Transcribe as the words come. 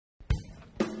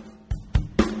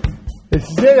This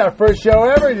is it, our first show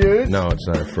ever, dude. No, it's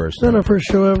not our first. It's not our first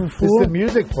show ever, fool. It's the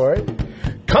music for it.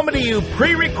 Coming to you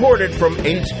pre-recorded from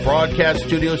Ace Broadcast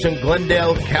Studios in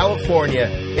Glendale, California.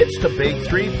 It's the Big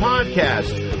Three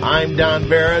Podcast. I'm Don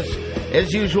Barris.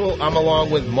 As usual, I'm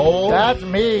along with Mole. That's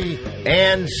me.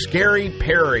 And Scary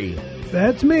Perry.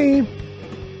 That's me.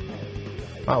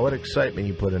 Wow, what excitement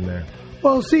you put in there.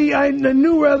 Well, see, I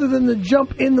knew rather than to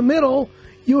jump in the middle,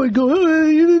 you would go,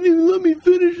 hey, you didn't even let me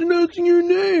finish announcing your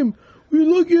name. We're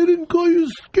lucky I didn't call you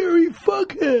Scary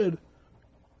Fuckhead.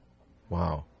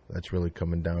 Wow, that's really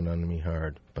coming down on me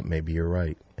hard. But maybe you're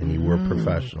right, and you were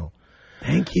professional.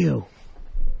 Thank you.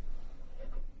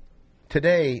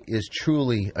 Today is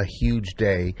truly a huge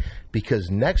day because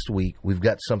next week we've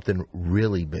got something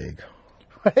really big.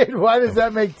 Wait, why does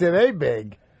that make today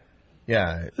big?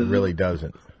 Yeah, it really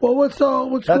doesn't. Well, what's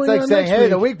That's going like on saying, next hey, week?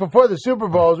 the week before the Super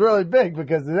Bowl is really big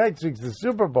because the next week's the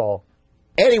Super Bowl.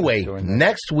 Anyway,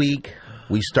 next week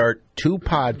we start 2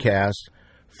 podcasts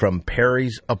from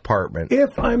Perry's apartment.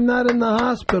 If I'm not in the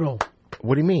hospital.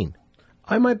 What do you mean?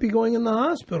 I might be going in the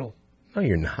hospital. No,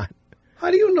 you're not.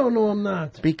 How do you know? No, I'm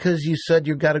not. Because you said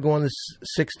you got to go on the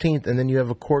 16th, and then you have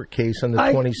a court case on the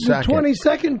 22nd. The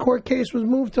 22nd court case was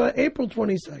moved to April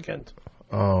 22nd.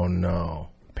 Oh, no.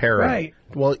 Perry. Right.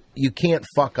 Well, you can't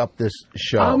fuck up this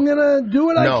show. I'm going to do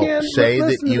what I can. Say that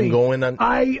Listen to you me. can go in on...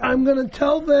 I'm going to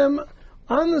tell them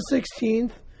on the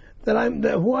 16th that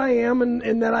who I am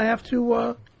and that I have to...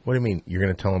 What do you mean? You're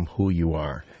going to tell them who you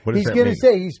are? What does He's that going to mean?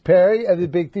 say he's Perry of the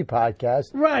Big Three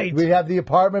Podcast. Right. We have the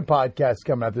apartment podcast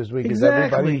coming up this week, as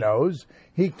everybody knows.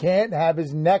 He can't have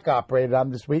his neck operated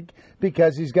on this week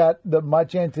because he's got the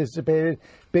much anticipated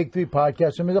Big Three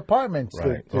Podcast from his apartment.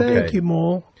 Right. Thank you,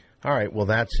 Mole. All right, well,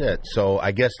 that's it. So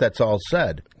I guess that's all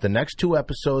said. The next 2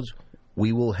 episodes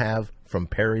we will have from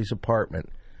Perry's apartment,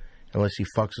 unless he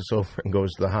fucks us over and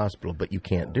goes to the hospital. But you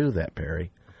can't do that, Perry.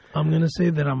 I'm going to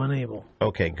say that I'm unable.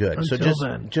 Okay, good. Until So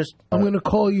then. just I'm going to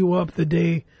call you up the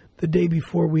day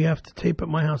before we have to tape at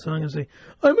my house, and I'm going to say,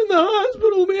 I'm in the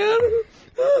hospital, man.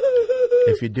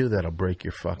 if you do that, I'll break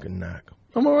your fucking neck.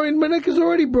 I'm already. My neck is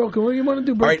already broken. What do you want to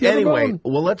do? Break All right, the other anyway, bone?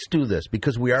 well, let's do this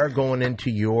because we are going into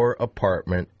your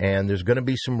apartment, and there's going to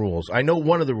be some rules. I know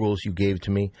one of the rules you gave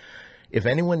to me. If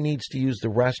anyone needs to use the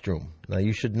restroom, now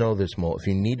you should know this, Mo. If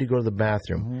you need to go to the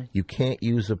bathroom, you can't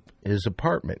use his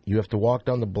apartment. You have to walk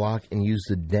down the block and use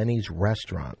the Denny's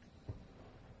restaurant.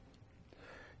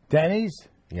 Denny's?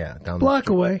 Yeah, down the Block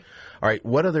street. away. All right,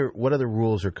 what other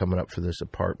rules are coming up for this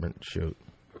apartment shoot?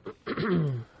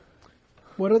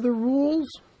 What are the rules?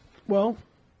 Well,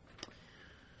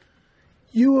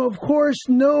 you of course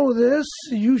know this.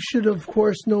 You should of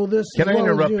course know this. Can I as well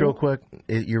as interrupt you. real quick?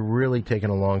 You're really taking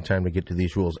a long time to get to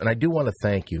these rules. And I do want to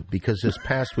thank you because this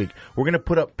past week, we're going to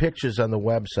put up pictures on the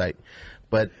website.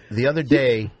 But the other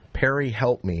day, Perry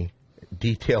helped me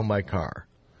detail my car.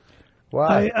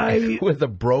 Wow. With a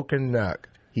broken neck,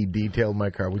 he detailed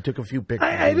my car. We took a few pictures.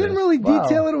 I didn't really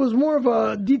detail it. It was more of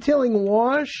a detailing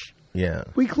wash. Yeah.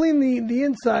 We cleaned the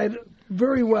inside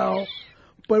very well,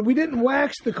 but we didn't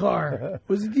wax the car. It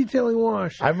was a detailing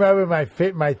wash. I'm rubbing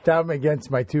my thumb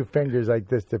against my 2 fingers like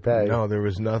this to pay. No, there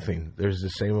was nothing. There's the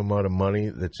same amount of money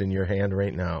that's in your hand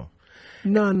right now.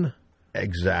 None.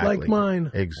 Exactly. Like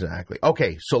mine. Exactly.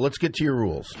 Okay, so let's get to your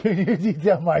rules. Can you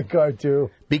detail my car,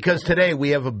 too? Because today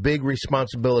we have a big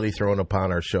responsibility thrown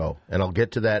upon our show. And I'll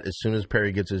get to that as soon as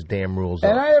Perry gets his damn rules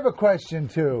And up. I have a question,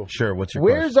 too. Sure, what's your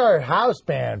Where's question? our house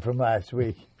band from last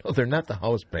week? Oh, they're not the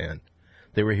house band.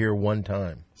 They were here one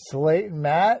time. Slate and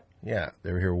Matt? Yeah,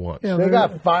 they were here once. Yeah, They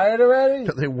got fired already?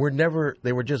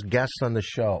 They were just guests on the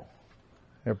show.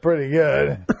 They're pretty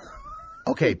good.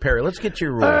 Okay, Perry, let's get to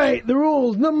your rules. All right, the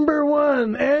rules. Number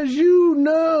 1, as you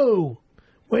know,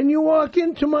 when you walk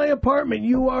into my apartment,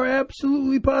 you are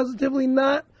absolutely positively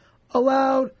not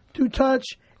allowed to touch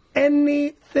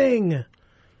anything.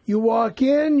 You walk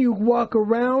in, you walk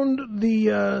around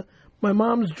my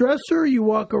mom's dresser, you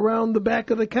walk around the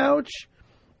back of the couch,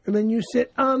 and then you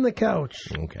sit on the couch.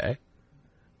 Okay.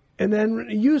 And then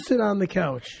you sit on the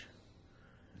couch.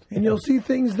 And you'll see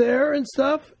things there and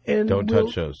stuff. And Don't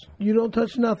touch those. You don't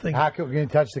touch nothing. How can we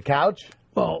touch the couch?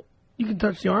 Well, you can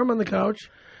touch the arm on the couch.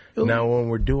 Now, when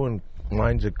we're doing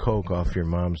lines of coke off your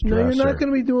mom's dresser. No, you're not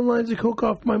going to be doing lines of coke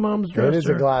off my mom's dresser. It is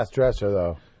a glass dresser,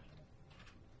 though.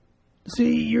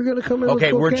 See, you're going to come in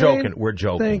Okay, with we're cocaine? joking. We're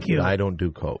joking. Thank you. I don't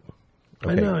do coke.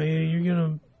 Okay. I know. You're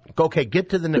going to... Okay,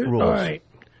 get to the rules. All right.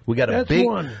 We got a That's big...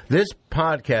 one. This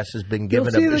podcast has been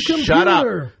given You'll see the Shut up.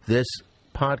 computer. This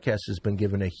podcast has been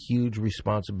given a huge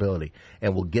responsibility,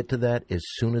 and we'll get to that as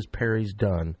soon as Perry's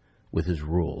done with his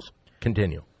rules.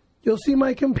 Continue. You'll see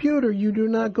my computer. You do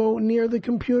not go near the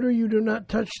computer. You do not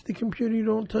touch the computer. You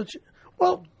don't touch it.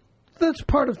 Well, that's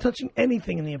part of touching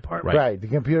anything in the apartment. Right. The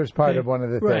computer's part of one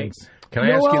of the things. Can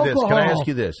I ask you this? Can I ask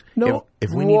you this? No.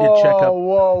 If we need to check up...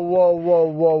 Whoa.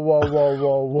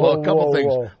 Well, a couple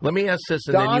things. Let me ask this,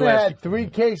 and then you Donna ask... had 3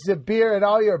 cases of beer and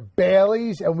all your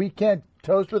Baileys, and we can't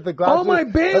toast with the glasses. All my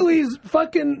Baileys,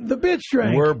 fucking the bitch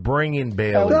drank. We're bringing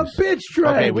Baileys. The bitch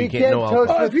drank. Okay, we can't can't no toast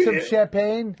alcohol. with some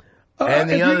champagne. And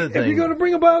the other thing... If you're going to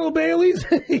bring a bottle of Baileys,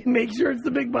 make sure it's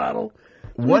the big bottle.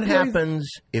 What happens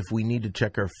if we need to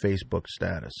check our Facebook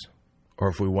status? Or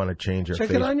if we want to change our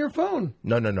Check it on your phone.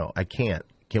 No, I can't.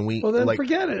 Can we? Well, then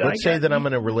forget it. Let's say that I'm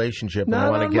in a relationship and I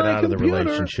want to get out of the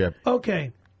relationship.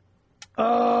 Okay.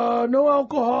 No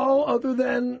alcohol other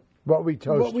than what we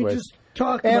toast what we with. just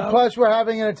talked and about. Plus, we're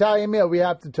having an Italian meal. We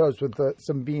have to toast with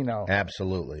some vino.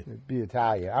 Absolutely. Be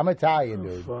Italian. I'm Italian,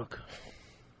 dude. Fuck.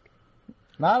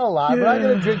 Not a lot, but I'm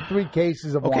going to drink 3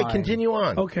 cases of wine. Okay, continue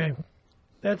on. Okay.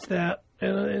 That's that.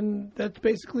 And that's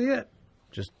basically it.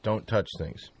 Just don't touch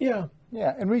things. Yeah.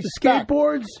 Yeah, and respect. The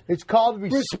skateboards. It's called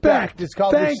respect. It's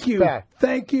called Thank respect.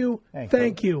 Thank you.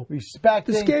 Respect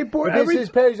the skateboard. This is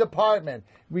Perry's apartment.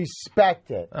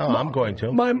 Respect it. Oh, I'm going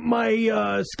to. My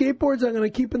skateboards I'm going to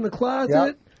keep in the closet.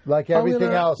 Yep. Like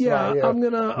everything else. Yeah, right here.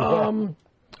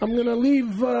 I'm gonna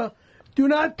leave. Do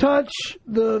not touch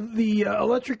the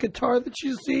electric guitar that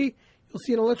you see. You'll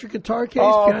see an electric guitar case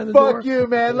behind the door. Fuck you,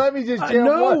 man. Let me just jam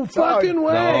no fucking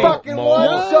way. No, fucking one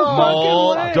song.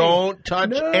 Fucking way. Don't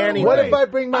touch anything. What if I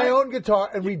bring my own guitar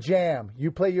and we jam?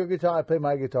 You play your guitar, I play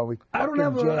my guitar. We I don't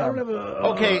have a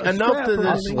Okay, enough of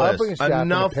this list.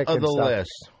 Enough of the stuff.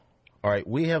 list. All right,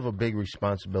 we have a big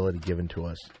responsibility given to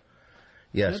us.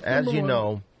 Yes, as you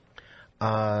know,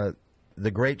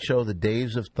 the great show, The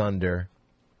Days of Thunder,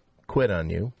 quit on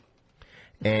you.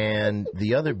 And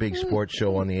the other big sports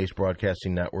show on the Ace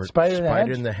Broadcasting Network,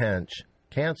 Spider and the Hench,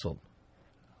 canceled.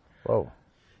 Whoa.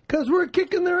 Because we're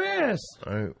kicking their ass.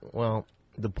 Well,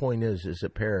 the point is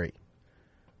that, Perry,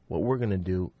 what we're going to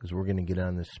do is we're going to get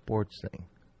on this sports thing.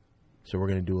 So we're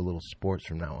going to do a little sports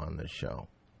from now on this show.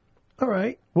 All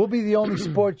right. We'll be the only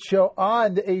sports show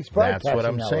on the Ace Broadcasting That's what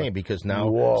I'm Network. saying, because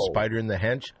now Spider and the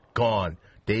Hench, gone.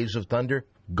 Days of Thunder,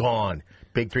 gone.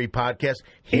 Big 3 podcast,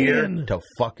 here to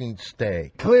fucking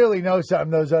stay. Clearly know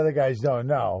something those other guys don't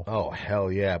know. Oh,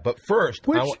 hell yeah. But first...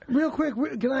 real quick,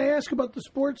 can I ask about the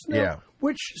sports now? Yeah.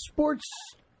 Which sports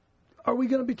are we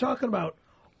going to be talking about?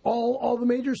 All the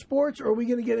major sports, or are we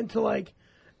going to get into, like,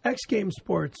 X Games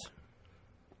sports?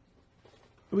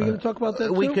 Are we going to talk about that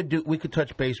too? We could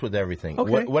touch base with everything.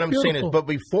 Okay, what I'm saying is, but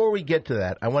before we get to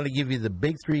that, I want to give you the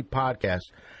Big 3 podcast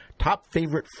top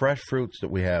favorite fresh fruits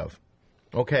that we have.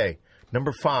 Okay.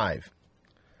 Number 5, I'm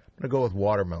going to go with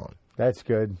watermelon. That's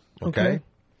good. Okay.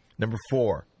 Number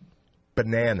 4,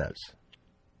 bananas.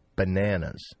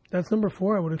 Bananas. That's number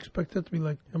 4. I would expect that to be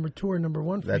like number 2 or number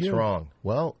 1 for you. That's wrong.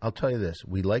 Well, I'll tell you this.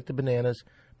 We like the bananas,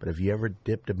 but have you ever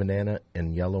dipped a banana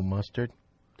in yellow mustard?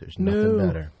 There's nothing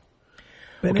better.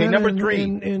 Banana okay, number 3.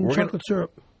 In chocolate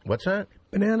syrup. What's that?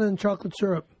 Banana and chocolate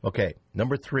syrup. Okay,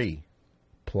 number 3,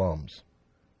 plums.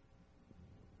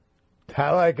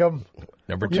 I like them.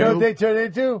 Number 2. You know what they turn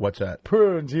into? What's that?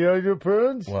 Prunes. You know you do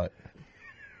prunes? What?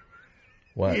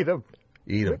 Eat them.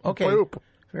 Eat them. Okay. Poop.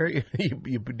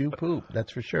 You do poop,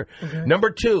 that's for sure. Okay. Number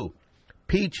 2,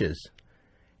 peaches.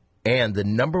 And the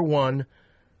number 1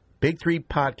 Big 3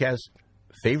 podcast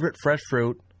favorite fresh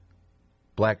fruit,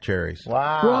 black cherries.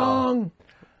 Wow. Wrong.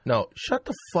 No, shut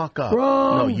the fuck up.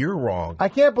 Wrong. No, you're wrong. I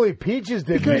can't believe peaches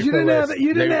didn't Because make you the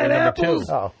didn't list. add apples.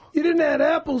 Oh. You didn't add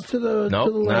apples to the No,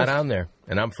 to the list. not on there.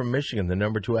 And I'm from Michigan, the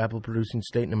number 2 apple producing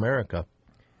state in America.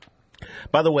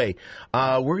 By the way,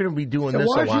 we're going to be doing this a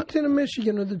lot. Washington and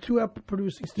Michigan are the 2 apple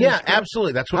producing states. Yeah,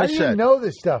 absolutely. That's what I said. How do you know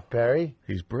this stuff, Perry?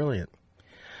 He's brilliant.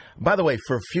 By the way,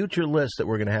 for future lists that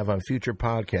we're going to have on future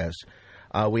podcasts,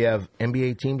 we have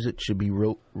NBA teams that should be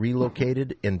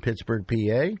relocated in Pittsburgh,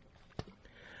 PA.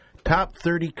 Top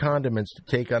 30 condiments to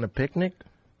take on a picnic.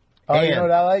 Oh, you know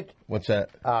what I like? What's that?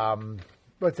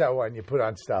 What's that one you put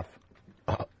on stuff?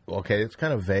 Okay, it's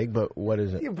kind of vague, but what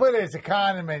is it? You put it as a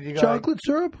condiment. You go Chocolate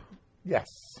syrup? Yes.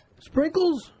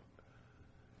 Sprinkles?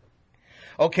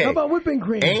 Okay. How about whipping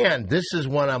cream? And this is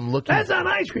one I'm looking That's on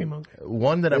ice cream. Okay.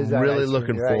 One that I'm really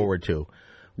looking right. forward to.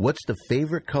 What's the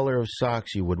favorite color of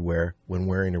socks you would wear when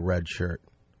wearing a red shirt?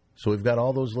 So we've got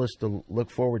all those lists to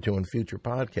look forward to in future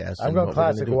podcasts. I'm going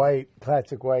classic white.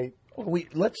 Classic white.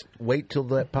 Let's wait till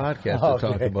that podcast to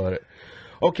talk about it.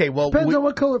 Okay, well... Depends on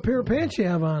what color pair of pants you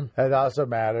have on. That also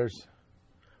matters.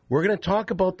 We're going to talk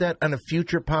about that on a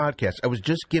future podcast. I was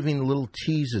just giving little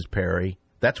teases, Perry,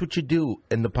 That's what you do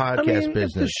in the podcast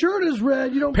business. If the shirt is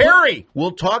red, you don't... Perry,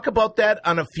 we'll talk about that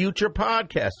on a future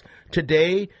podcast.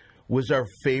 Today was our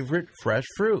favorite fresh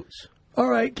fruits. All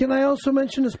right. Can I also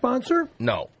mention a sponsor?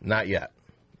 No, not yet.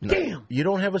 No. Damn. You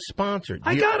don't have a sponsor.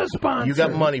 I got a sponsor. You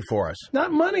got money for us.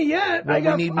 Not money yet. Well,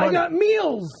 I got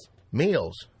meals.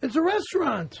 Meals? It's a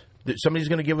restaurant. Somebody's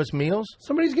going to give us meals?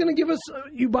 Somebody's going to give us...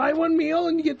 you buy one meal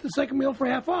and you get the second meal for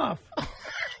half off.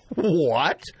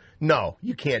 What? No,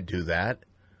 you can't do that.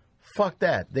 Fuck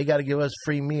that. They got to give us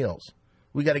free meals.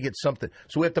 We got to get something.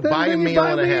 So we have to buy a meal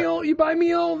and a half. You buy a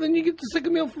meal, then you get the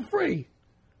second meal for free.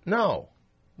 No,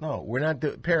 we're not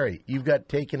doing... Perry, you've got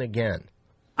taken again.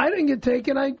 I didn't get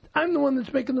taken. I'm the one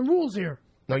that's making the rules here.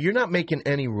 No, you're not making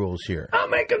any rules here.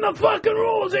 I'm making the fucking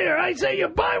rules here. I say you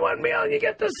buy one meal and you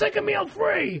get the second meal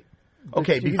free.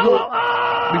 Okay,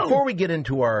 before we get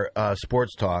into our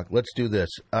sports talk, let's do this.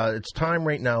 It's time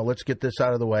right now. Let's get this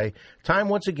out of the way. Time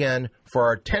once again for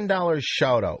our $10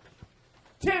 shout-out.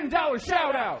 $10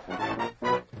 shout-out.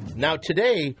 Now,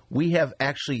 today, we have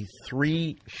actually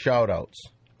 3 shout-outs.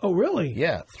 Oh, really?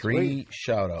 Yeah, 3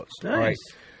 shout-outs. Nice. All right.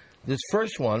 This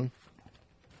first one,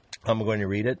 I'm going to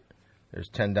read it. There's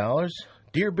 $10.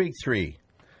 Dear Big 3,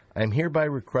 I'm hereby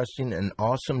requesting an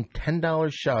awesome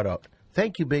 $10 shout-out.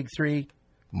 Thank you, Big 3.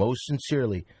 Most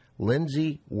sincerely,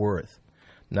 Lindsay Worth.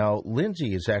 Now,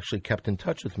 Lindsay has actually kept in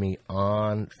touch with me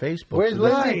on Facebook. Where's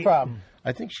Lindsay from?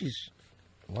 I think she's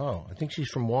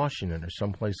from Washington or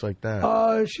someplace like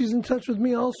that. She's in touch with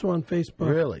me also on Facebook.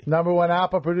 Really? Number 1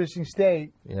 apple producing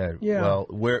state. Yeah. Yeah. Well,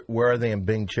 where are they in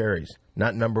Bing cherries?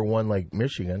 Not number 1 like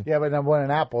Michigan. Yeah, but number 1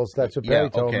 in apples. That's what Perry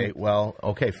told me. Well,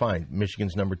 okay, fine.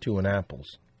 Michigan's number 2 in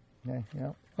apples. Yeah.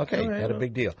 Okay, All right, not a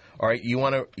big deal. All right, you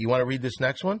want to read this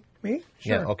next one? Me?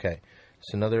 Sure. Yeah. Okay.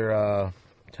 It's another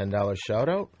 $10 shout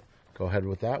out. Go ahead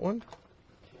with that one.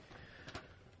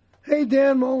 Hey,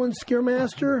 Dan Mullen,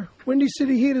 Scaremaster. Windy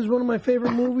City Heat is one of my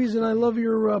favorite movies, and I love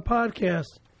your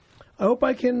podcast. I hope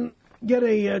I can get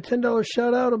a $10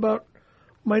 shout out about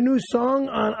my new song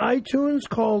on iTunes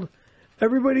called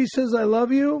Everybody Says I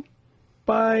Love You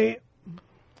by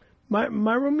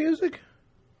Myro Music.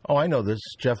 Oh, I know this.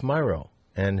 Jeff Myro.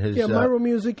 And his Myro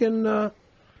Music, and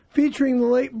featuring the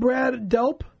late Brad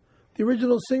Delp, the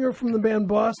original singer from the band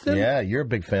Boston. Yeah, you're a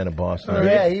big fan of Boston. Right.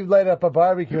 Yeah, he lighted up a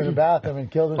barbecue in the bathroom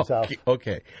and killed himself.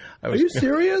 Okay. Are you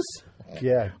serious?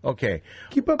 Yeah. Okay.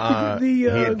 Keep up the he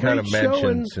had great kind of show,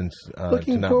 and since,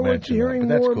 looking forward to hearing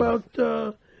more cool. about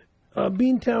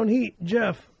Beantown Heat.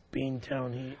 Jeff,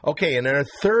 Beantown Heat. Okay, and then our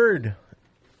third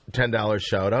 $10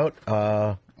 shout out.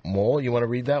 Mole, you want to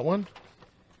read that one?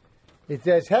 It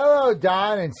says, hello,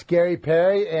 Don and Scary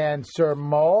Perry and Sir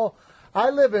Mole. I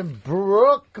live in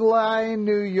Brookline,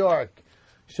 New York.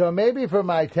 So maybe for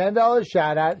my $10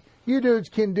 shout-out, you dudes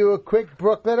can do a quick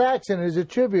Brooklyn accent as a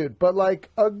tribute, but like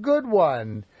a good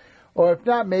one. Or if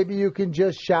not, maybe you can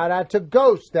just shout out to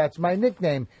Ghost. That's my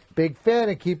nickname. Big fan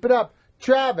and keep it up.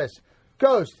 Travis,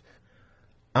 Ghost.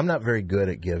 I'm not very good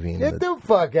at giving. Get the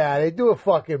fuck out of here. Do a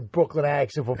fucking Brooklyn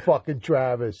accent for fucking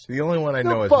Travis. The only one I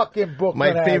know is fucking Brooklyn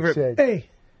my favorite. accent. Hey,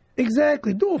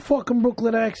 exactly. Do a fucking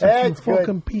Brooklyn accent, That's you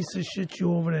fucking good. piece of shit,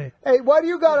 you over there. Hey, why do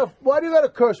you gotta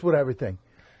curse with everything?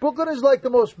 Brooklyn is like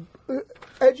the most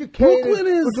educated. Brooklyn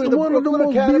is between one of the Brooklyn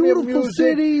most Academy of beautiful Music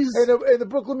cities. and the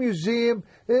Brooklyn Museum.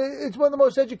 It's one of the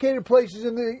most educated places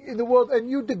in the world, and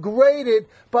you degrade it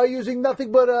by using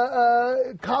nothing but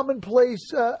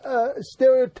commonplace,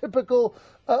 stereotypical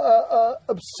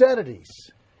obscenities.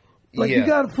 Like, you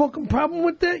got a fucking problem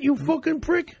with that, you fucking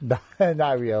prick?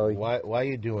 Not really. Why are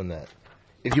you doing that?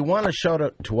 If you want to shout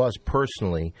out to us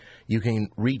personally, you can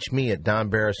reach me at Don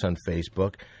Barris on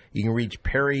Facebook. You can reach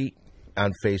Perry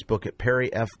on Facebook at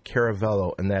Perry F.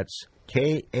 Caravello, and that's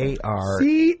K-A-R...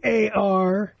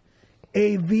 C-A-R-A-V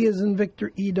as in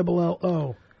Victor,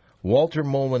 E-double-L-O. Walter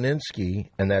Molininski,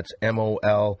 and that's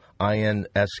M-O-L-I-N-S-K-I.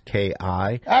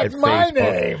 That's at my Facebook.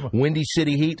 name. Windy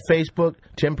City Heat, Facebook.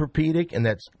 Tim Perpedic, and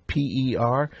that's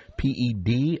P-E-R-P-E-D-I-C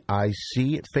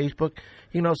at Facebook.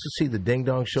 You can also see the Ding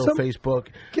Dong Show Facebook.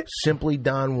 Simply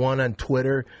Don1 on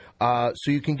Twitter.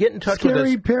 So you can get in touch with us.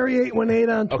 Scary Perry 818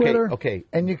 on Twitter. Okay.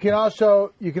 And you can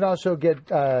also get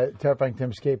Terrifying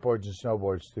Tim skateboards and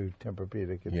snowboards through Tim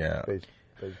Perpedic at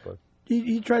Facebook.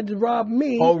 He tried to rob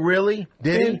me. Oh, really?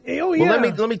 Did he? Oh, yeah. Well,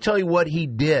 let me tell you what he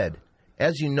did.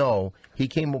 As you know, he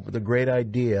came up with a great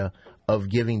idea of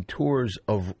giving tours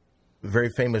of very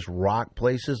famous rock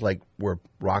places, like where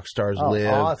rock stars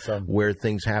live, awesome. where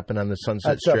things happen on the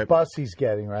Sunset That's Strip. the bus he's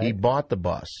getting, right? He bought the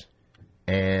bus,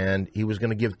 and he was going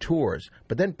to give tours.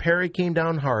 But then Perry came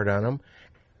down hard on him.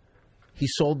 He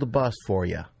sold the bus for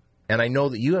you. And I know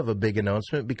that you have a big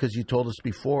announcement because you told us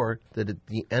before that at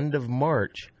the end of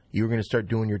March, you were going to start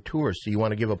doing your tours. So you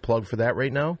want to give a plug for that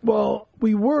right now? Well,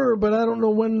 we were, but I don't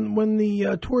know when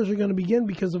the tours are going to begin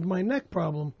because of my neck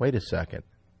problem. Wait a second.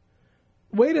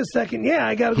 Yeah,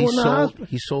 I got to go in the hospital.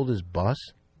 He sold his bus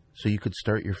so you could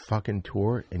start your fucking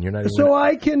tour, and you're not even... So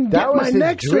I can get my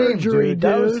neck surgery, dude.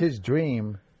 That was his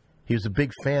dream. He was a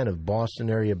big fan of Boston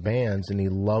area bands, and he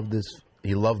loved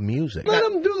music. Let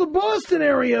him do the Boston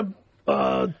area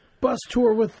bus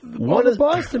tour with all the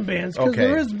Boston bands, because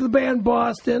there is the band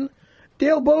Boston.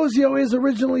 Dale Bozio is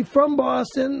originally from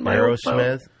Boston.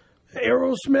 Aerosmith.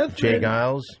 Jay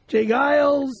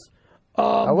Giles.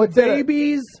 What's the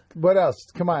Babies. What else?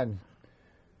 Come on.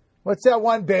 What's that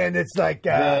one band that's like...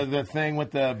 the thing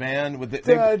with the band?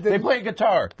 They play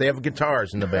guitar. They have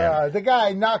guitars in the band. The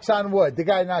guy knocks on wood.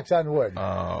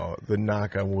 Oh, the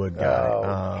knock on wood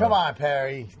guy. Come on,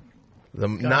 Perry. The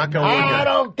knock on wood guy. I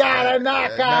don't got to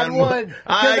knock on wood.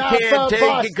 I can't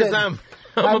take it because I'm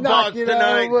a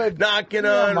Bostonite knocking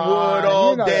on wood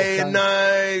all day and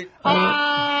night.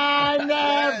 I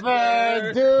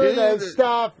never do this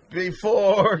stuff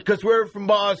before because we're from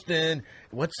Boston.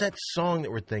 What's that song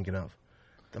that we're thinking of?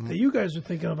 That you guys are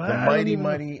thinking of? The Mighty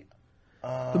Mighty...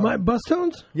 the Bus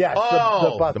Tones? Yes.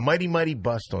 The Mighty Mighty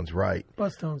Bus Tones, right.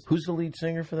 Bus Tones. Who's the lead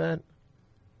singer for that?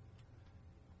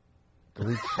 The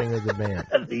lead singer of the band.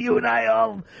 You and I,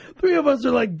 all three of us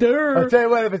are like, durr. I'll tell you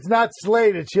what, if it's not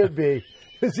Slade, it should be.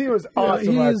 Because he was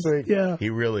awesome last week. Yeah. He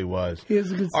really was. He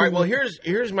is a good singer. All right, well,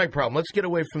 here's my problem. Let's get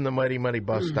away from the Mighty Mighty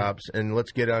Bus Stops, and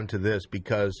let's get on to this,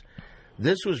 because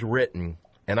this was written...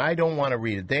 And I don't want to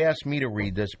read it. They asked me to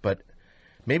read this, but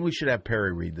maybe we should have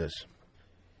Perry read this.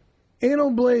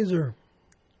 Anal Blazer,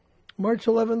 March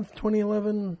 11th,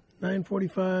 2011,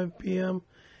 9:45 p.m.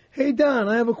 Hey, Don,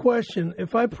 I have a question.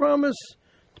 If I promise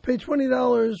to pay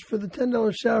 $20 for the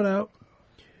 $10 shout-out,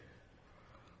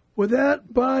 would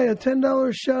that buy a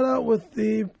 $10 shout-out with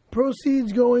the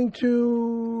proceeds going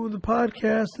to the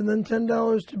podcast and then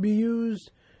 $10 to be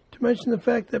used to mention the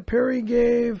fact that Perry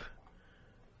gave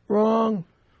wrong?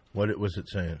 What was it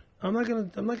saying? I'm not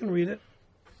gonna read it.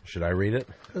 Should I read it?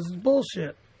 Because it's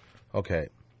bullshit. Okay.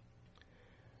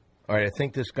 All right. I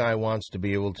think this guy wants to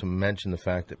be able to mention the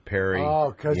fact that Perry.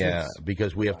 Oh,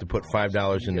 because we have to put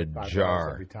 $5 in a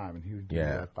jar every time, and he would give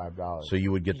that $5. So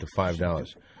you would get the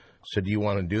 $5. So do you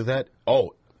want to do that?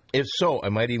 Oh, if so, I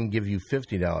might even give you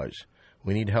 $50.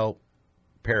 We need help.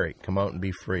 Perry, come out and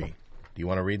be free. Do you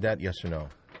want to read that? Yes or no?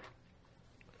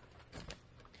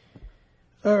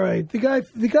 All right. The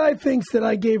guy thinks that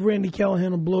I gave Randy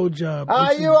Callahan a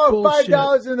blowjob. You owe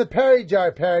 $5 in the Perry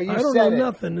jar, Perry. I don't know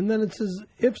nothing. And then it says,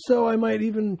 if so, I might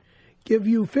even give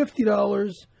you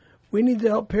 $50. We need to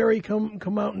help Perry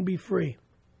come out and be free.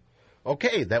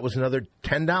 Okay, that was another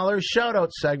 $10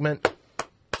 shout-out segment.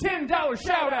 $10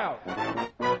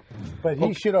 shout-out. But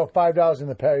he should owe $5 in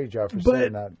the Perry jar for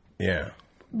saying that. Yeah.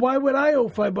 Why would I owe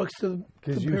 $5 to the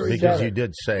Perry jar? Because you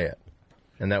did say it.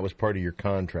 And that was part of your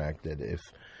contract, that if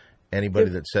anybody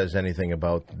that says anything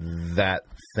about that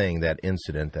thing, that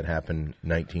incident that happened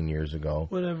 19 years ago.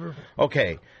 Whatever.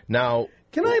 Okay, now...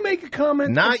 Can I make a comment?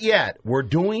 Not yet. We're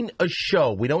doing a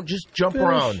show. We don't just jump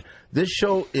around. This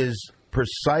show is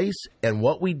precise, and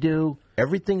what we do,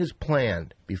 everything is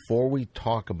planned before we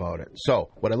talk about it. So,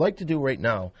 what I'd like to do right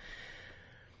now,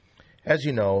 as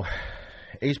you know,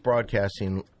 Ace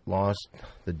Broadcasting lost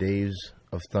the Days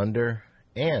of Thunder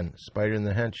and Spider and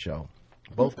the Hench show.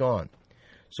 Both gone.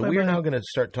 So we are now going to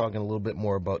start talking a little bit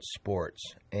more about sports.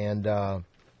 And so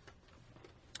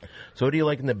what do you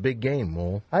like in the big game,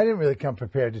 Mole? I didn't really come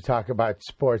prepared to talk about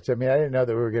sports. I mean, I didn't know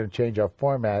that we were going to change our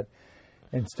format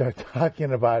and start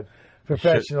talking about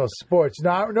professional sports.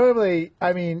 Normally,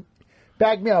 I mean,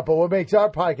 back me up, but what makes our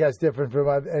podcast different from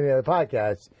any other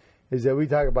podcast is that we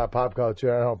talk about pop culture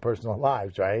and our own personal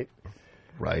lives, right?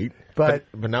 Right. But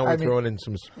now we're throwing in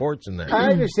some sports in there.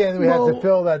 I understand that we have to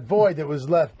fill that void that was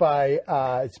left by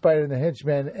Spider and the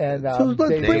Henchman and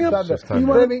Dave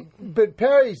Thunder. But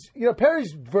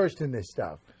Perry's versed in this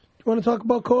stuff. Do you want to talk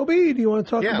about Kobe? Do you want to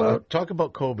talk about... talk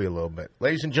about Kobe a little bit.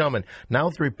 Ladies and gentlemen, now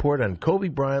with the report on Kobe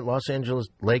Bryant, Los Angeles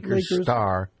Lakers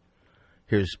star,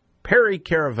 here's Perry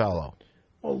Caravello.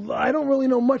 Well, I don't really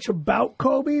know much about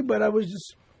Kobe, but I was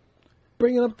just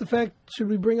bringing up the fact, should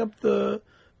we bring up the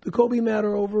Kobe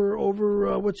matter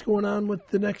over what's going on with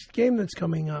the next game that's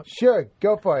coming up? Sure,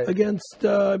 go for it. Against,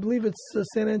 I believe it's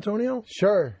San Antonio?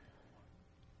 Sure.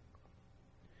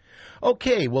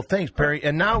 Okay, well, thanks, Perry.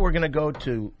 And now we're going to go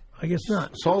to... I guess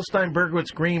not.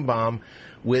 Steinbergowitz Greenbaum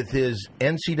with his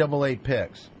NCAA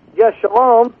picks. Yes,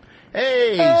 shalom.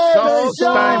 Hey, Hey, Saul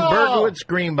Saul! Steinbergowitz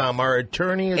Greenbaum, our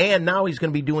attorney, and now he's going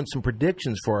to be doing some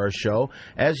predictions for our show.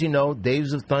 As you know,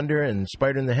 Daves of Thunder and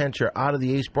Spider and the Hench are out of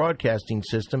the Ace Broadcasting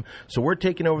System, so we're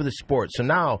taking over the sport. So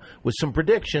now, with some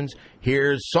predictions,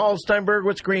 here's Saul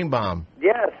Steinbergowitz Greenbaum.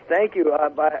 Yes, thank you.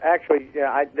 Actually,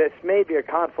 this may be a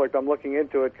conflict. I'm looking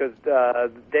into it because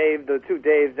Dave, the two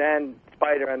Daves, and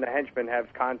Spider and the Henchman have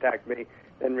contacted me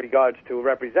in regards to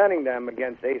representing them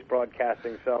against Ace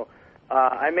Broadcasting. So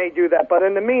I may do that. But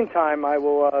in the meantime, I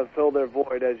will fill their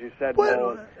void, as you said.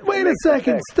 Wait a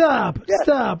second. Stop. Yes.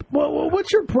 Stop.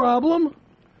 What's your problem?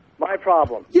 My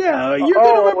problem. Yeah, you're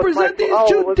going to represent these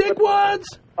two dickwads?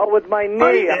 With my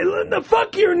knee.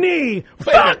 Fuck your knee.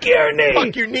 Fuck your knee.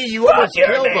 Fuck your knee. You almost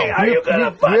killed him. Are you going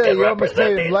to fucking you almost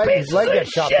represent made his these leg- pieces his leg of get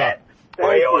chopped shit? off. Or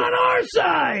are you Thank you. on our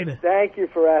side? Thank you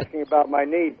for asking about my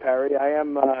knee, Perry. I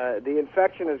am. The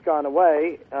infection has gone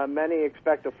away. Many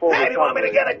expect a full Hey, do you want me to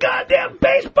recovery. get a goddamn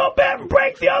baseball bat and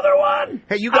break the other one?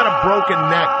 Hey, you got a broken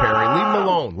neck, Perry. Leave him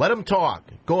alone. Let him talk.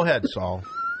 Go ahead, Saul.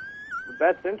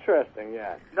 That's interesting,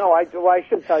 yeah. No, I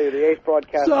should tell you, the Ace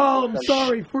Broadcast... Saul, I'm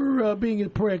sorry for being a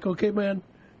prick, okay, man?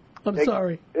 I'm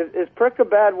sorry. Is prick a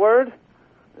bad word?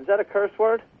 Is that a curse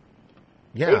word?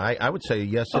 Yeah, I would say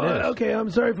yes, it is. Okay, I'm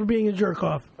sorry for being a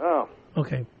jerk-off. Oh.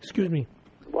 Okay, excuse me.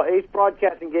 Well, Ace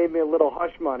Broadcasting gave me a little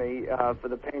hush money for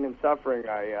the pain and suffering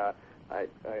I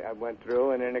went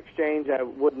through, and in exchange I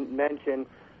wouldn't mention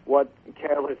what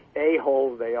careless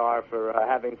a-holes they are for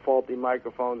having faulty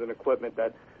microphones and equipment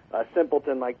that a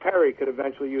simpleton like Perry could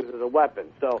eventually use as a weapon.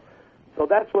 So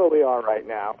that's where we are right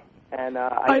now. And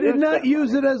I did not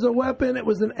use it as a weapon. It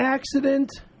was an accident.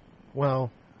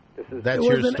 Well, It that's was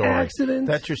your an story. accident.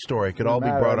 That's your story. It could all be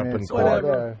brought up in court.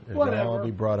 Whatever. It could all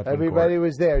be brought up in Everybody court.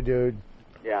 was there, dude.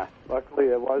 Yeah, luckily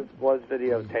it was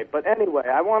videotaped. But anyway,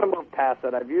 I want to move past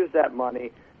that. I've used that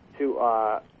money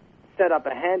to set up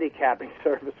a handicapping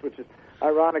service, which is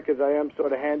ironic because I am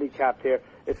sort of handicapped here.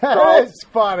 It's That's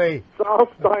funny. Saul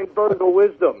Steinberger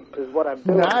Wisdom is what I'm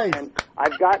doing. Nice. And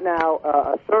I've got now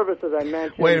a service, as I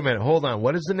mentioned. Wait a minute. Hold on.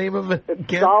 What is the name of it It's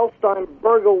again? Saul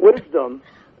Steinberger Wisdom.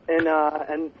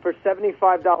 And for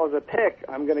 $75 a pick,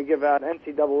 I'm going to give out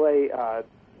NCAA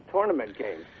tournament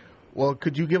games. Well,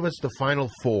 could you give us the final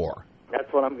four?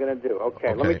 That's what I'm going to do. Okay.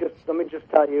 Okay. Let me just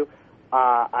tell you.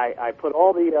 I put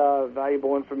all the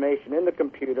valuable information in the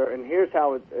computer, and here's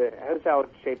how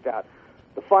it's shaped out.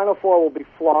 The Final Four will be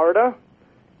Florida,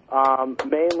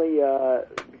 mainly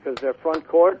because their front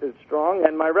court is strong,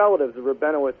 and my relatives, the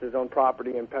Rabinowitz's, own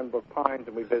property in Pembroke Pines,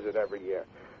 and we visit every year.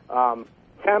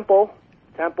 Temple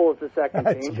is the second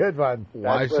That's team. a good one.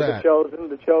 Why is That's where that?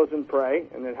 the chosen pray,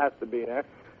 and it has to be there.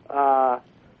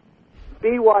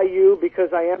 BYU, because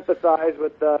I empathize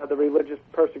with the religious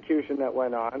persecution that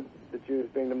went on, the Jews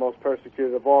being the most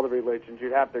persecuted of all the religions.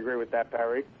 You'd have to agree with that,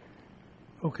 Perry.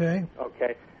 Okay.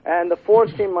 Okay. And the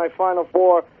fourth team, my Final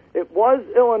Four, it was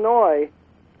Illinois.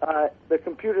 The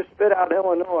computer spit out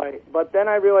Illinois, but then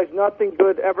I realized nothing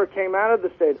good ever came out of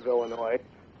the state of Illinois.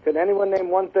 Could anyone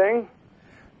name one thing?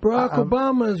 Barack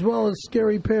Obama as well as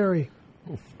Scary Perry.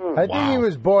 I think he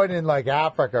was born in, like,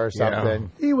 Africa or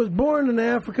something. He was born in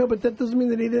Africa, but that doesn't mean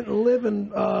that he didn't live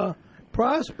and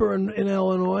prosper in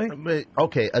Illinois. But,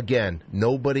 okay, again,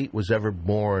 nobody was ever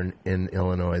born in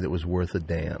Illinois that was worth a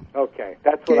damn. Okay,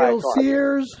 that's what I Gail thought.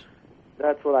 Sears,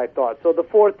 That's what I thought. So the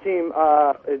fourth team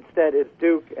instead is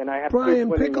Duke, and I have Brian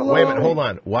Duke winning the Piccolo. whole Wait a minute, thing. hold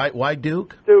on. Why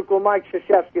Duke? Duke, well, Mike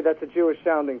Krzyzewski, that's a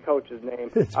Jewish-sounding coach's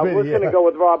name. I was going to go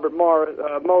with Robert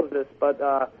Moses, but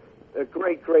a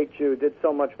great Jew, did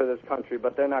so much for this country,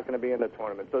 but they're not going to be in the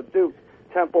tournament. So Duke,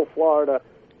 Temple, Florida,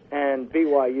 and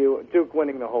BYU, Duke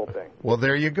winning the whole thing. Well,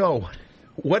 there you go.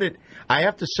 I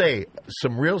have to say,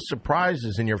 some real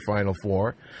surprises in your Final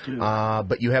Four,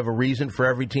 but you have a reason for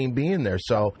every team being there.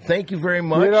 So thank you very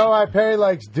much. You know why Perry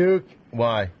likes Duke?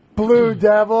 Why? Blue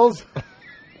Devils.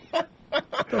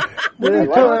 Blue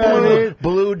Devils?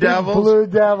 Blue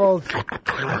Devils.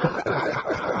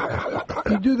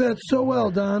 you do that so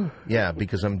well, Don. Yeah,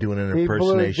 because I'm doing an He Blue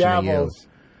impersonation of you. Devils.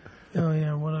 Oh,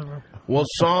 yeah, whatever. Well,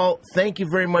 Saul, thank you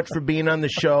very much for being on the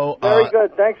show. Very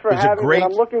good. Thanks for it was a having great- me.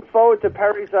 I'm looking forward to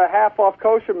Perry's half-off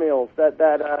kosher meals, that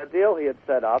deal he had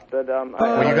set up. That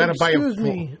Well, you got to buy excuse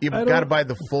me. You've I got to don't- buy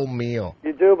the full meal.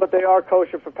 You do, but they are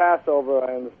kosher for Passover,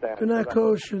 I understand. They're not So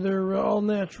kosher. They're all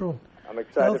natural. I'm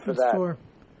excited Health for food that. store.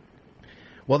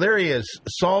 Well, there he is,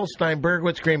 Saul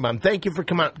Steinbergowitz Greenbaum. Thank you for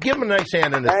coming out. Give him a nice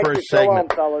hand in the Thank first you. Go on,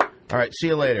 segment. fellas. All right, see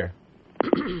you later.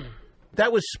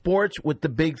 That was sports with the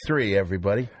big three,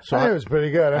 everybody. So I think it was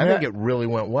pretty good. I think it really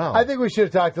went well. I think we should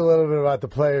have talked a little bit about the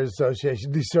Players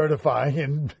Association decertifying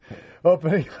and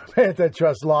opening up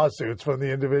antitrust lawsuits from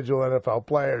the individual NFL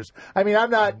players. I mean, I'm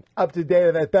not up to date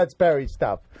on that. That's Perry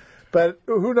stuff. But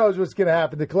who knows what's going to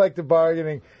happen? The collective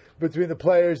bargaining between the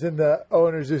players and the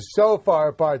owners is so far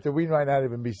apart that we might not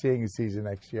even be seeing a season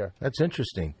next year. That's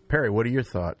interesting. Perry, what are your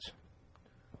thoughts?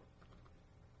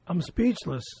 I'm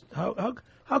speechless.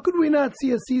 How could we not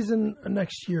see a season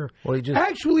next year? Well,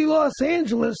 Actually, Los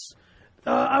Angeles,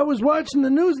 I was watching the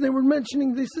news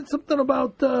and they said something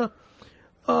about the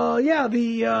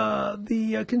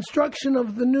construction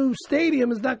of the new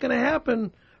stadium is not going to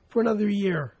happen for another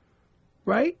year,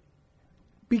 right?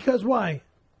 Because why?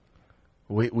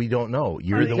 We don't know.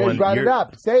 You're the one. You brought it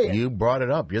up. Say it. You brought it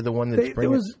up. You're the one that's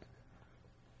bringing it.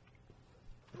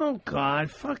 Oh,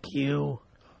 God. Fuck you.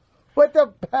 What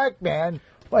the heck, man?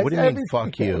 What do you mean,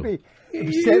 fuck you?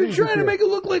 You're trying to make it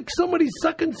look like somebody's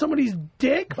sucking somebody's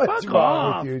dick? What's Fuck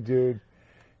wrong off. with you, dude?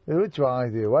 What's wrong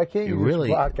with you? Why can't you really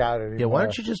just block out anymore? Yeah, why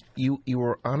don't you just... You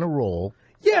were on a roll.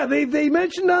 Yeah, they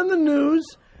mentioned on the news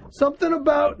something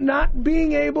about not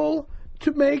being able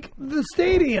to make the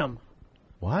stadium.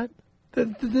 What?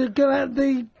 That's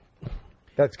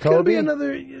It's Kobe? gonna be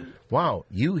another... Wow,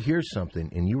 you hear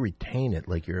something and you retain it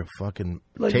like you're a fucking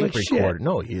Like tape recorder. shit.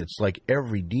 No, it's like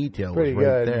every detail Pretty is right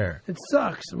good. there. It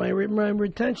sucks. My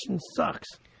retention sucks.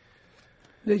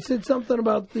 They said something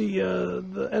about the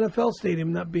NFL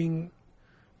stadium not being...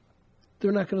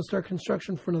 They're not going to start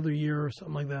construction for another year or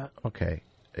something like that. Okay.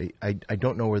 I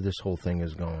don't know where this whole thing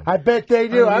is going. I bet they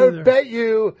do. I I don't would either.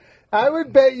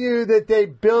 bet you that they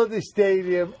build a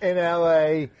stadium in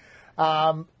L.A.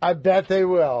 I bet they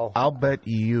will. I'll bet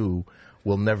you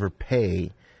will never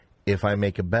pay if I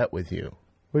make a bet with you.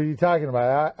 What are you talking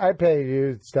about? I paid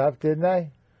you stuff, didn't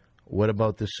I? What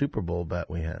about the Super Bowl bet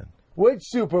we had? Which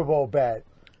Super Bowl bet?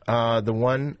 The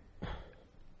one...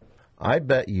 I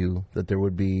bet you that there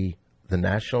would be the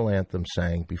national anthem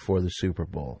sang before the Super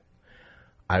Bowl.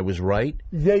 I was right.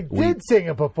 They did sing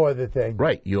it before the thing.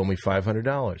 Right. You owe me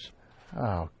 $500.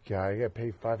 Oh, God. I got to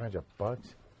pay $500.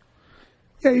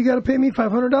 Yeah, you got to pay me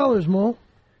 $500, Mo.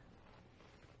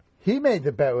 He made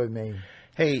the bet with me.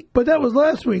 Hey. But that was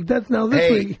last week. That's now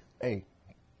this week. Hey,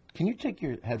 can you take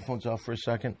your headphones off for a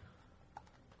second?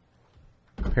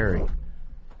 Perry,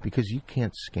 because you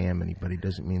can't scam anybody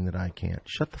doesn't mean that I can't.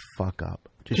 Shut the fuck up.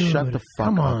 Just Dude, shut the fuck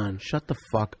come up. on. Shut the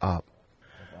fuck up.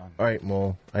 All right,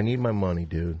 Mo. I need my money,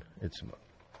 dude. It's...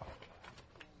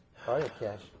 Oh, yeah,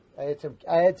 cash.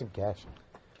 I had some cash.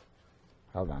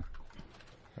 Hold on.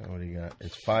 What do you got?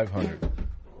 It's 500.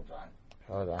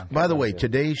 Hold on. By the way,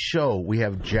 today's show, we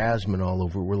have Jasmine all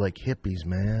over. We're like hippies,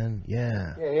 man.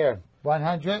 Yeah. Yeah, here.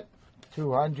 100,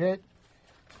 200,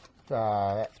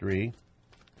 300.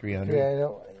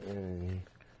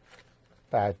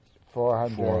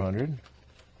 400. 400.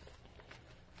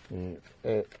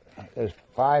 It's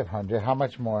 500. How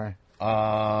much more?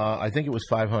 I think it was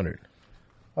 500.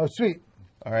 Oh, sweet.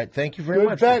 All right. Thank you very Good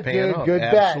much bet, for paying dude. up. Good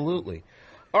bet. Absolutely.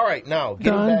 All right. Now,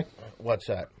 getting Don? back. What's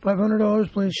that?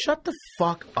 $500, please. Shut the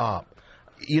fuck up.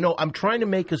 You know, I'm trying to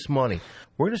make us money.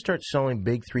 We're going to start selling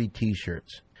Big 3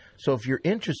 T-shirts. So if you're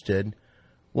interested,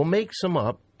 we'll make some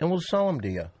up and we'll sell them to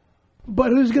you.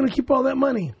 But who's going to keep all that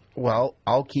money? Well,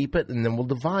 I'll keep it and then we'll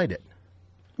divide it.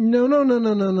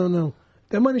 No.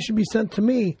 That money should be sent to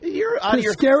me. You're out To of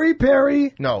your... Scary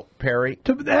Perry. No, Perry.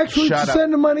 To Shut up.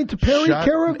 send the money to Perry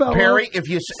Caravello. Perry, if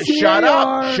you... Shut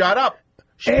up. Shut up.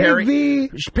 Perry,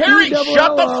 shut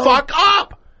the fuck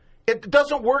up. It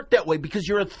doesn't work that way because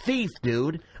you're a thief,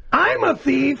 dude. I'm a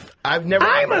thief. I'm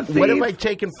a thief. What have I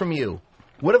taken from you?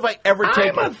 What have I ever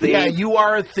taken? I'm a thief. Yeah, you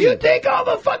are a thief. You take all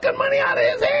the fucking money out of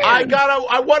his hand.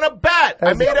 I won a bet.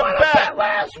 I made a bet.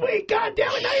 Last week. God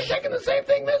damn it, now you're taking the same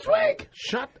thing this week.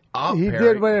 Shut up, He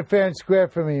Perry. did win it fair and square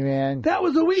for me, man. That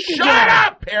was a week ago. Shut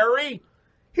up, Perry.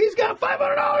 He's got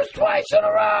 $500 twice in a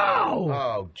row.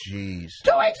 Oh, jeez.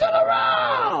 2 weeks in a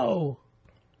row.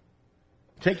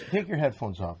 Take your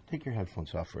headphones off. Take your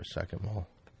headphones off for a second, Mo.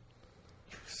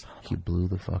 You blew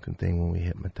the fucking thing when we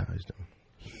hypnotized him.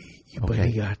 But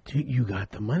you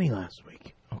got the money last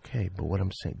week. Okay, but what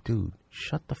I'm saying, dude,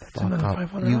 shut the fuck another up.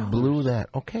 $500. You blew that.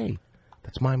 Okay,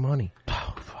 that's my money.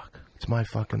 Oh, fuck. It's my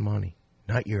fucking money,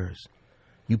 not yours.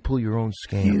 You pull your own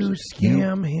scams. You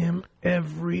scam him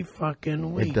every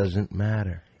fucking week. It doesn't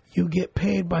matter. You get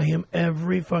paid by him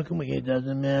every fucking week. It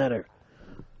doesn't matter.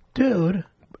 Dude.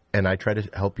 And I try to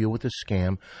help you with a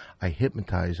scam. I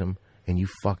hypnotize him, and you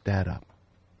fuck that up.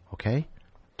 Okay?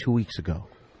 2 weeks ago.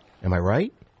 Am I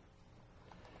right?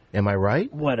 Am I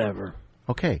right? Whatever.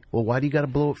 Okay. Well, why do you got to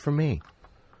blow it for me?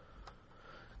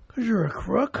 Because you're a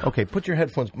crook. Okay, put your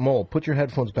headphones... Mole, put your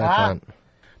headphones back on.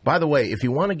 By the way, if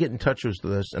you want to get in touch with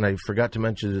us, and I forgot to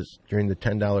mention this during the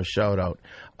 $10 shout-out,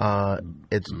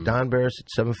 it's Don Barris at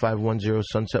 7510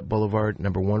 Sunset Boulevard,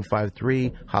 number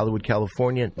 153, Hollywood,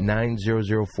 California,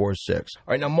 90046. All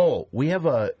right, now, Mole, we have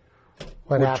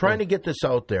we're trying to get this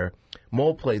out there.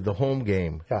 Mole played the home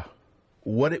game. Yeah.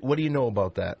 What do you know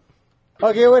about that?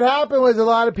 Okay, what happened was a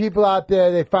lot of people out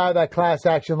there, they filed that class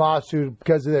action lawsuit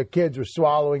because their kids were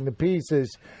swallowing the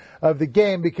pieces of the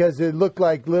game because it looked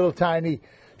like little tiny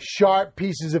sharp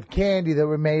pieces of candy that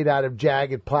were made out of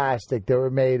jagged plastic that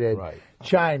were made in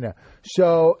China.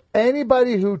 So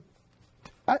anybody who,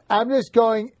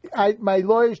 my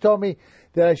lawyers told me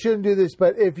that I shouldn't do this,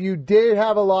 but if you did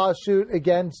have a lawsuit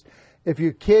if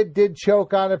your kid did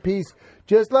choke on a piece,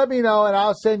 just let me know and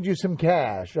I'll send you some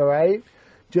cash, all right?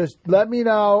 Just let me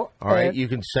know. All right, you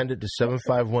can send it to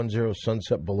 7510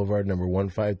 Sunset Boulevard, number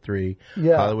 153,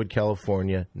 Hollywood,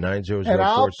 California,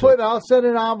 90046. And I'll send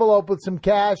an envelope with some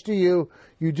cash to you.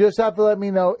 You just have to let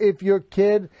me know if your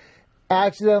kid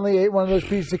accidentally ate one of those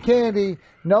pieces of candy.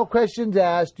 No questions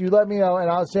asked. You let me know, and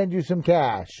I'll send you some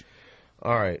cash.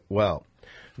 All right. Well,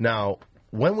 now,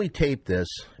 when we tape this,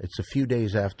 it's a few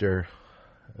days after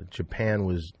Japan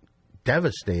was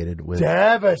devastated with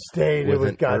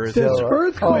Godzilla. This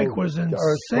earthquake was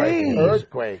insane.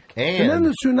 Earthquake. And then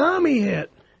the tsunami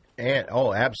hit. And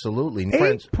absolutely.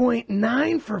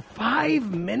 8.9 for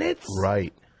 5 minutes.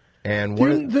 Right. And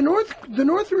the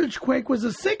Northridge quake was a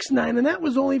 6.9, and that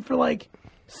was only for like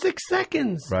 6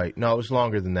 seconds. Right. No, it was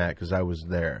longer than that because I was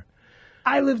there.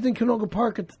 I lived in Canoga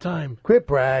Park at the time. Quit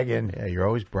bragging. Yeah, you're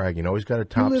always bragging. Always got to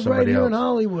top somebody else. You live right here in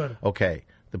Hollywood. Okay.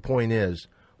 The point is,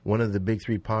 one of the Big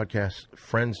Three podcast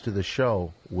friends to the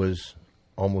show was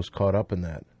almost caught up in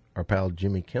that. Our pal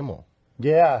Jimmy Kimmel.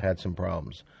 Yeah. Had some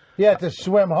problems. He had to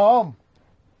swim home.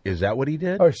 Is that what he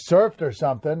did? Or surfed or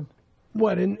something.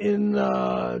 What, in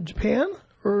Japan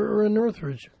or in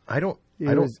Northridge? I don't.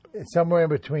 Somewhere in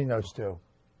between those two.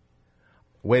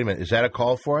 Wait a minute. Is that a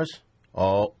call for us?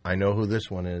 Oh, I know who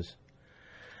this one is.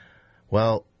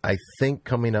 Well, I think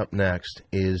coming up next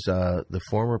is the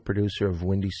former producer of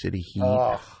Windy City Heat,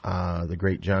 the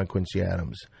great John Quincy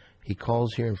Adams. He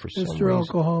calls here and for some reason... Mr.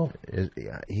 Alcohol.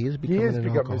 He has become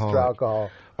Mr. Alcohol.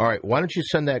 All right, why don't you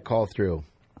send that call through?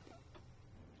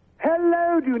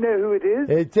 Hello, do you know who it is?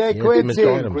 It's Quincy.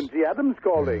 Mr. Quincy Adams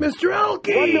calling. Mr.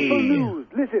 Elkie! Wonderful news.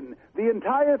 Listen, the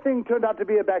entire thing turned out to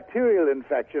be a bacterial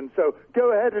infection, so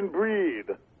go ahead and breathe.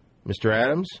 Mr.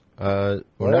 Adams,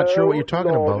 we're not sure what you're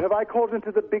talking about. Have I called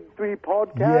into the Big Three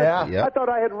podcast? Yeah. I thought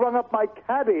I had rung up my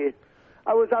caddy.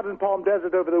 I was out in Palm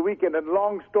Desert over the weekend, and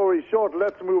long story short,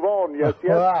 let's move on. Yes.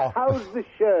 Wow. How's the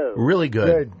show? Really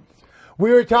good.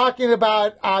 We were talking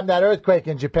about that earthquake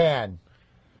in Japan.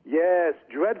 Yes,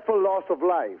 dreadful loss of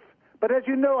life. But as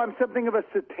you know, I'm something of a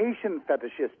cetacean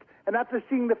fetishist. And after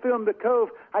seeing the film The Cove,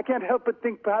 I can't help but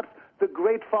think perhaps the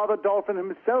great Father Dolphin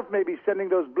himself may be sending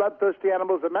those bloodthirsty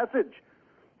animals a message.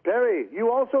 Perry,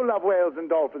 you also love whales and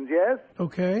dolphins, yes?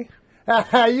 Okay.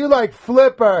 You like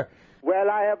Flipper.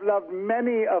 Well, I have loved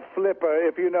many a flipper,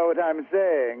 if you know what I'm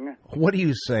saying. What are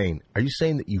you saying? Are you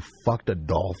saying that you fucked a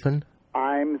dolphin?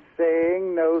 I'm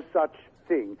saying no such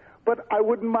thing. But I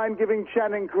wouldn't mind giving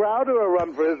Channing Crowder a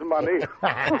run for his money.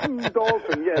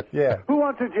 Dolphin, yes. Yeah. Who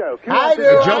wants a joke?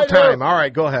 Joke time. All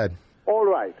right, go ahead. All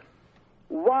right.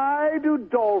 Why do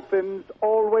dolphins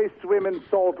always swim in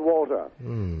salt water?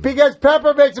 Because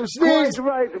Pepper makes them sneeze.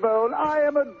 Quite right, Bone. I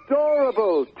am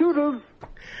adorable. Toodles.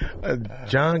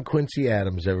 John Quincy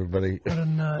Adams, everybody. What a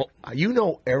nut. You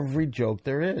know every joke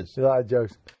there is. A lot of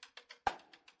jokes.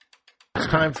 It's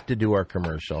time to do our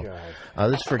commercial.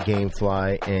 This is for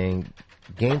Gamefly, and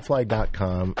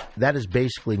Gamefly.com, that is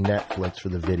basically Netflix for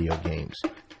the video games.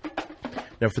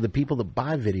 Now, for the people that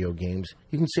buy video games,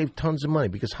 you can save tons of money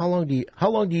because how long do you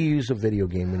use a video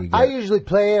game when you get I usually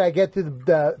play it. I get to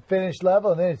the finished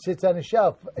level, and then it sits on the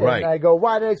shelf. And I go,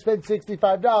 why did I spend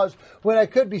 $65 when I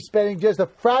could be spending just a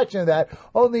fraction of that,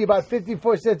 only about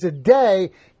 54 cents a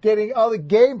day, getting all the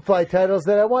Gamefly titles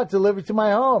that I want delivered to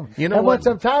my home. You know and what? once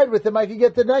I'm tired with them, I can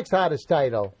get the next hottest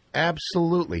title.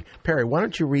 Absolutely. Perry, why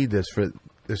don't you read this for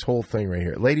this whole thing right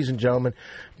here? Ladies and gentlemen,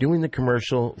 doing the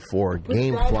commercial for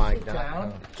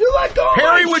Gamefly.com.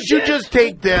 Perry, would you just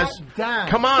take this?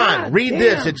 Come on, read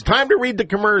this. It's time to read the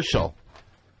commercial.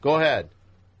 Go ahead.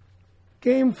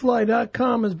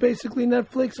 Gamefly.com is basically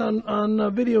Netflix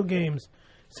on video games.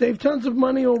 Save tons of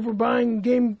money over buying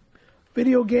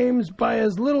video games by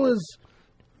as little as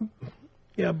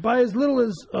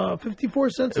 54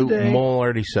 cents a day. Mole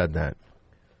already said that.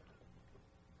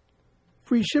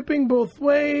 Free shipping both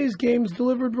ways. Games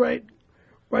delivered right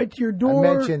to your door.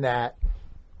 I mentioned that.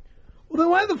 Well, then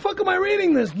why the fuck am I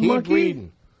reading this, Keep monkey?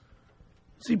 reading.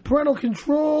 See, parental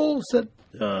control, set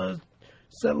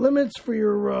limits for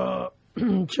your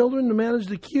children to manage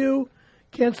the queue,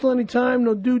 cancel anytime,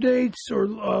 no due dates or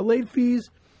late fees.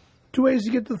 2 ways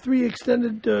to get the 3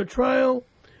 extended trial.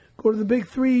 Go to the Big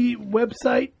 3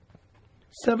 website,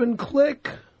 7-click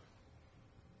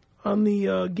on the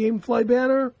Gamefly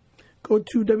banner. Go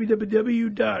to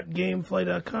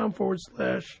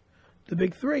www.gamefly.com/the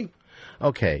Big 3.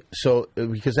 Okay, so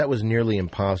because that was nearly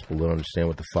impossible to understand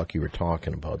what the fuck you were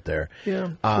talking about there.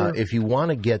 Yeah. Sure. If you want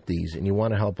to get these and you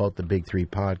want to help out the Big 3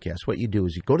 podcast, what you do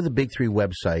is you go to the Big 3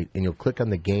 website and you'll click on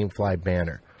the Gamefly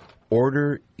banner.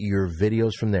 Order your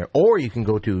videos from there. Or you can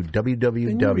go to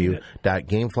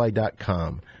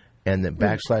www.gamefly.com and then /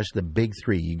 the Big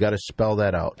 3. You got to spell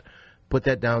that out. Put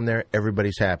that down there.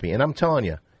 Everybody's happy. And I'm telling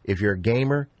you, if you're a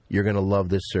gamer, you're going to love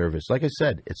this service. Like I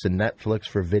said, it's a Netflix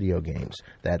for video games.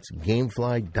 That's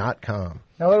Gamefly.com.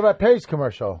 Now, what about Perry's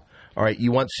commercial? All right,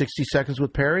 you want 60 seconds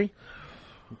with Perry?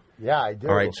 Yeah, I do.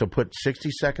 All right, so put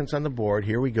 60 seconds on the board.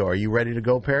 Here we go. Are you ready to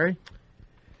go, Perry?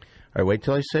 All right, wait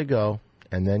till I say go,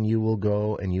 and then you will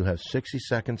go, and you have 60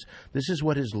 seconds. This is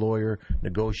what his lawyer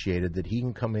negotiated, that he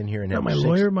can come in here and have Not my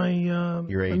lawyer, my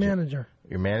manager.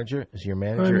 Your manager? Is your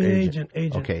manager? I'm an agent.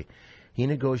 Okay. He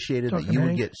negotiated that you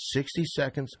would get 60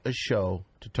 seconds a show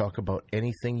to talk about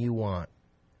anything you want.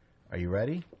 Are you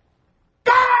ready?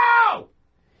 Go!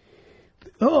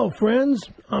 Hello, friends.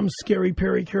 I'm Scary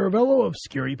Perry Caravello of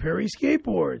Scary Perry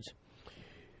Skateboards.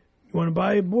 You want to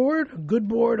buy a board? A good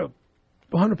board, a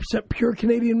 100% pure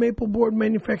Canadian maple board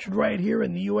manufactured right here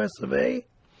in the U.S. of A.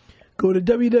 Go to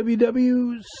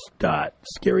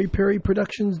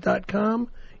www.scaryperryproductions.com.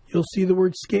 You'll see the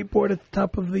word skateboard at the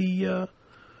top of the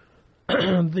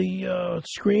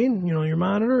screen, your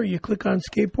monitor. You click on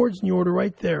skateboards and you order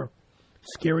right there.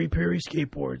 Scary Perry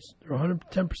Skateboards. They're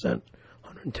 110%.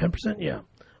 110%? Yeah.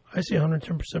 I say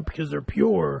 110% because they're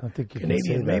pure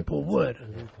Canadian maple wood.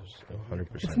 100%.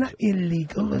 It's not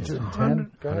illegal. It's 100%.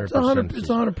 It's 100%. It's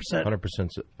 100%.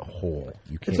 100%'s a whole.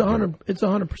 You can't. It's 100. It's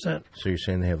 100%. So you're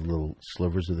saying they have little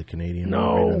slivers of the Canadian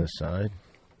No. right on the side?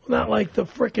 Not like the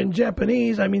frickin'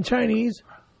 Japanese. I mean Chinese.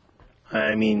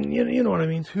 I mean, you know what I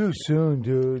mean. Too soon,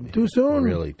 dude. Too soon?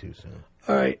 Really too soon.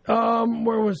 All right.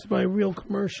 Where was my real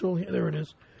commercial? Here, there it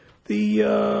is.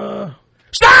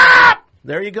 Stop!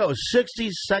 There you go.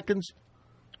 60 seconds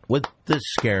with the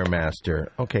Scaremaster.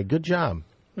 Okay, good job.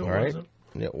 It All right. wasn't.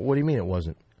 Yeah, what do you mean it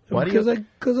wasn't? Because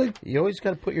You always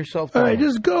got to put yourself All down. right,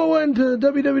 just go into You've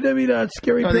already got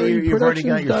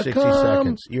your 60 www.scaryperryproductions.com.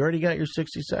 seconds. You already got your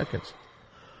 60 seconds.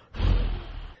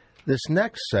 This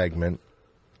next segment,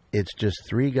 it's just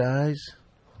 3 guys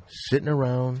sitting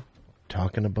around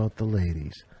talking about the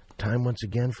ladies. Time once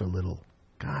again for a little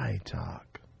guy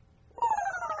talk.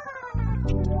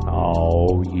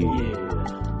 Oh,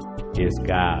 yeah. It's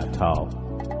guy talk.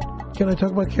 Can I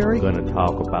talk about Carrie? We're going to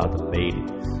talk about the ladies.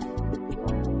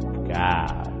 Guy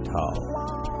talk.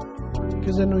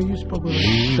 Because I know you spoke with her.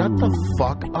 Shut the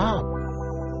fuck up.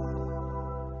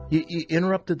 You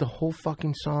interrupted the whole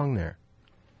fucking song there.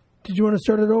 Did you want to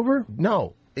start it over?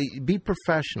 No. Be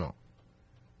professional.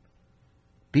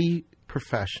 Be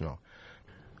professional.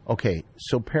 Okay,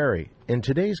 so Perry, in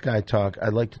today's Guy Talk,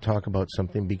 I'd like to talk about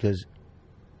something because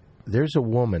there's a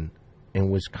woman in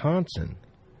Wisconsin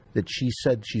that she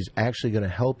said she's actually going to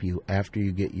help you after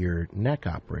you get your neck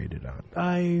operated on.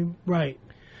 Right.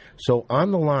 So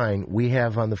on the line, we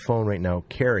have on the phone right now,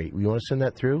 Carrie. You want to send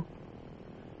that through?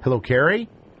 Hello, Carrie?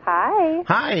 Hi.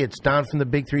 Hi, it's Don from the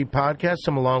Big 3 Podcast.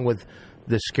 I'm along with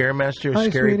the Scaremaster, Hi,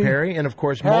 Scary sweetie. Perry, and of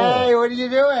course, Mole. Hey, what are you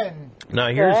doing?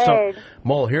 Now, Good.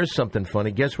 Mole, here's something funny.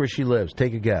 Guess where she lives.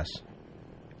 Take a guess.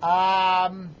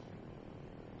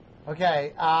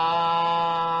 Okay.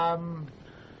 All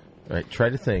right, try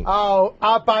to think. Oh,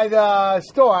 out by the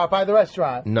store, out by the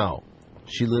restaurant. No.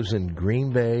 She lives in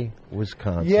Green Bay,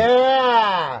 Wisconsin.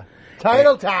 Yeah.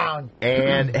 Titletown.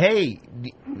 And, hey,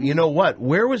 you know what?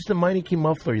 Where was the Meineke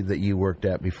Muffler that you worked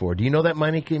at before? Do you know that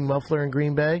Meineke Muffler in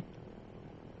Green Bay?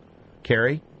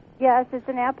 Carrie? Yes, it's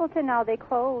in Appleton now. They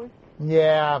closed.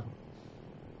 Yeah.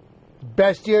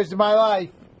 Best years of my life.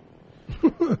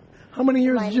 How many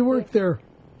years did you work there?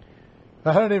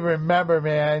 I don't even remember,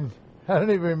 man. I don't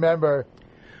even remember.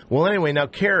 Well, anyway, now,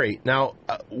 Carrie,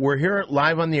 we're here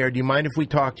live on the air. Do you mind if we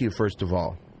talk to you, first of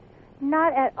all?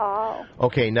 Not at all.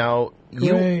 Okay, now,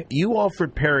 Great. you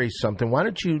offered Perry something. Why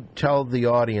don't you tell the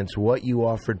audience what you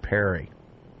offered Perry?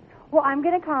 Well, I'm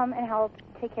going to come and help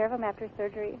take care of him after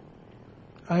surgery.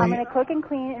 I'm going to cook and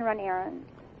clean and run errands.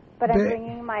 But I'm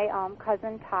bringing my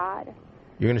cousin Todd.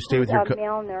 You're going to stay with your a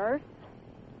male nurse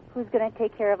who's going to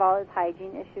take care of all his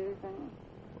hygiene issues. And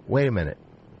Wait a minute.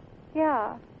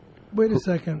 yeah. Wait a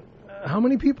second. How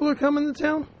many people are coming to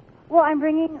town? Well, I'm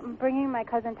bringing my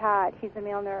cousin Todd. He's a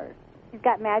male nurse. He's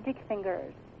got magic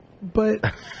fingers. But,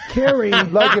 Carrie...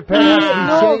 like your parents,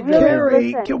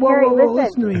 Carrie, whoa,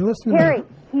 listen to me, Carrie,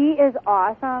 he is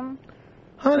awesome.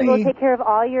 Honey... He will take care of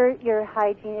all your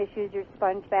hygiene issues, your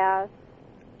sponge baths.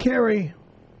 Carrie...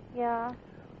 Yeah?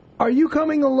 Are you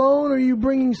coming alone, or are you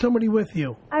bringing somebody with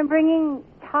you? I'm bringing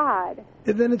Todd.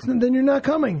 Then you're not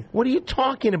coming. What are you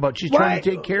talking about? She's trying to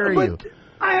take care of you.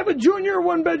 I have a junior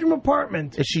one-bedroom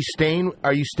apartment. Is she staying?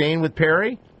 Are you staying with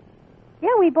Perry? Yeah,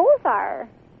 we both are.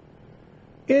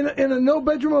 In a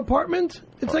no-bedroom apartment?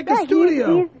 It's like a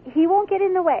studio. He won't get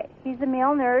in the way. He's a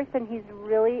male nurse, and he's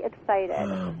really excited.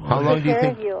 How long do you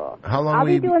think? How long? I'll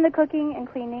be doing the cooking and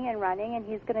cleaning and running, and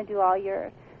he's going to do all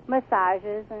your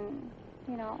massages and,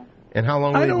 And how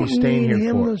long will you be staying here for? I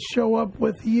don't need him to show up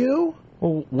with you.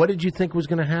 Well, what did you think was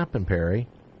going to happen, Perry?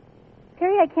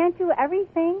 Perry, I can't do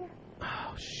everything.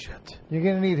 Oh, shit. You're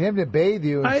going to need him to bathe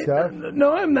you and stuff.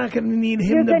 No, I'm not going to need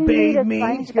him to bathe me.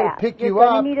 He's going to pick you up. You're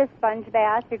going up. to need a sponge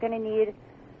bath. You're going to need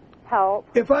help.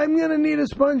 If I'm going to need a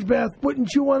sponge bath,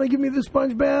 wouldn't you want to give me the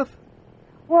sponge bath?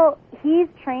 Well, he's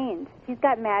trained. He's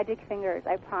got magic fingers,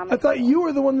 I promise. I thought you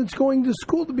were the one that's going to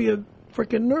school to be a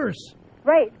freaking nurse.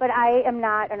 Right, but I am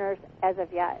not a nurse as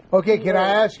of yet. Okay, can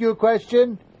I ask you a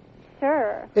question?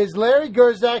 Sure. Is Larry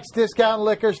Gerzak's Discount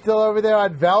Liquor still over there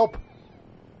on Velp?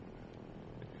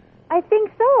 I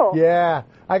think so. Yeah,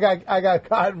 I got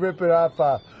caught ripping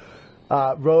off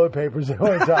roller papers at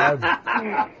one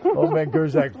time. Old man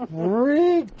Gerzak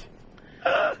freaked.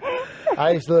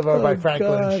 I used to live over by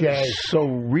Franklin and Shea. So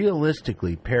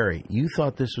realistically, Perry, you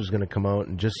thought this was going to come out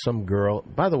and just some girl.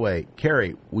 By the way,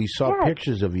 Carrie, we saw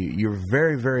pictures of you. You're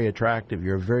very, very attractive.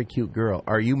 You're a very cute girl.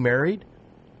 Are you married?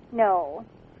 No.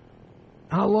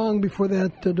 How long before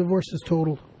that divorce is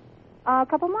totaled? A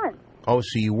couple months. Oh,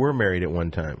 so you were married at one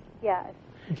time. Yes.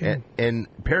 Okay. And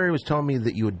Perry was telling me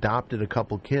that you adopted a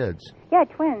couple kids. Yeah,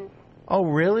 twins. Oh,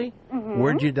 really? Mm-hmm.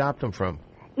 Where'd you adopt them from?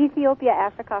 Ethiopia,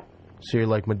 Africa. So you're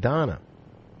like Madonna.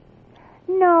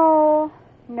 No.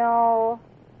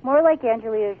 More like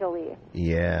Angelina Jolie.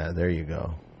 Yeah, there you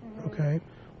go. Mm-hmm. Okay.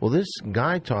 Well, this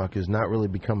guy talk has not really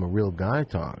become a real guy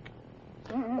talk.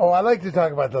 Mm-mm. Oh, I like to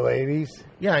talk about the ladies.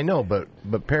 Yeah, I know, but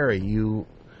Perry,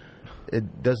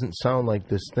 it doesn't sound like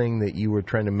this thing that you were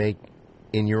trying to make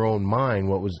in your own mind,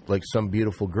 what was like some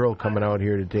beautiful girl coming out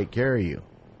here to take care of you.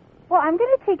 Well, I'm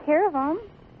going to take care of them.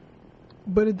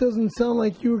 But it doesn't sound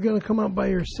like you were going to come out by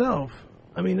yourself.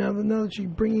 I mean, now that you're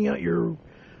bringing out your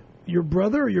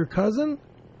brother or your cousin?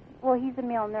 Well, he's a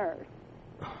male nurse.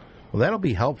 Well, that'll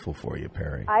be helpful for you,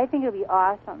 Perry. I think it'll be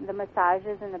awesome. The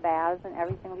massages and the baths and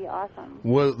everything will be awesome.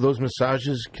 Well, those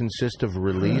massages consist of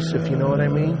release, if you know what I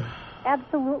mean?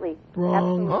 Absolutely. Wrong.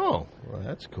 Absolutely. Oh, well,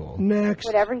 that's cool. Next.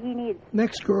 Whatever he needs.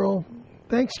 Next girl.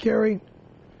 Thanks, Carrie.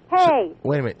 Hey.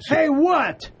 Wait a minute. Hey,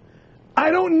 what? I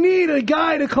don't need a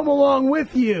guy to come along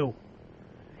with you.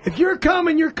 If you're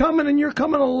coming, you're coming, and you're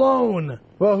coming alone.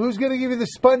 Well, who's going to give you the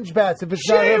sponge baths if it's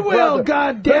not She her will,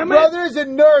 brother? goddammit. Her brother's a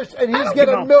nurse, and he's going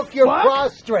to milk your fuck.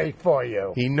 prostrate for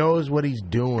you. He knows what he's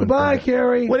doing. Goodbye,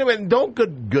 Carrie. Wait a minute. Don't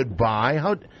goodbye.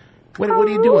 What are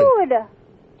you doing? Rude.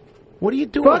 What are you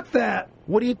doing? Fuck that.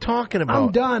 What are you talking about?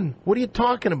 I'm done. What are you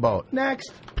talking about?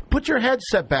 Next. Put your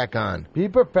headset back on. Be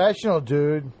professional,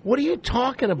 dude. What are you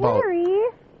talking about?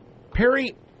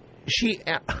 Perry, she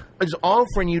is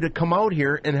offering you to come out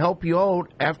here and help you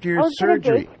out after your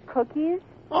surgery. Bake cookies.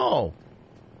 Oh.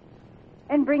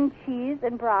 And bring cheese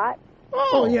and brat.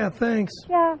 Oh, yeah, thanks.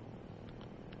 Yeah.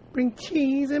 Bring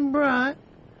cheese and brat.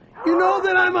 You know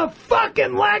that I'm a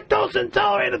fucking lactose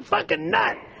intolerant fucking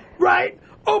nut, right?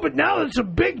 Oh, but now it's a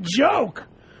big joke.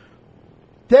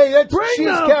 Hey, that's Bring cheese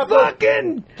the capital.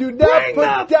 fucking... Do not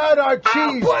put down our cheese.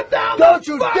 I'll put down Don't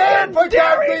the you dare fucking put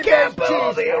down dairy Green Bay's capital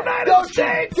of the cheese. United Don't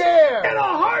States you dare. in a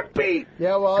heartbeat.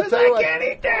 Yeah, well, I'll Because tell you I what. can't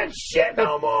eat that shit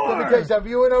no more. Let me tell you something. If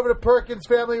you went over to Perkins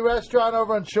Family Restaurant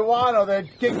over in Shawano, they'd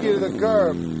kick you to the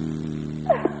curb.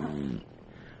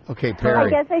 Okay, Perry.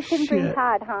 I guess I shouldn't bring Shit.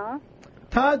 Todd, huh?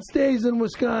 Todd stays in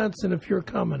Wisconsin if you're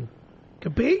coming.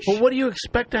 Capiche? Well, what do you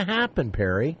expect to happen,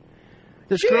 Perry?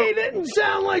 She didn't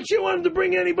sound like she wanted to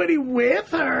bring anybody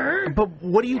with her. But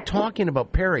what are you talking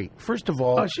about, Perry? First of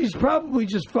all... Oh, she's probably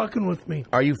just fucking with me.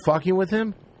 Are you fucking with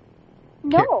him?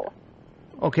 No.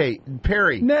 Okay,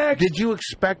 Perry. Next. Did you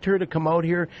expect her to come out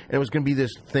here and it was going to be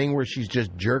this thing where she's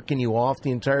just jerking you off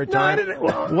the entire time? No, I didn't.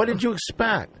 Well, what did you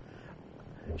expect?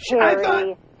 I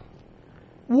thought...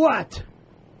 What?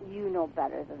 You know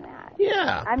better than that.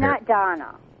 Yeah. I'm not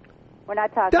Donna. We're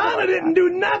not talking Donna about didn't that. do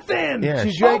nothing. Yeah.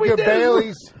 She drank your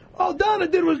Baileys. All Donna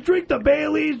did was drink the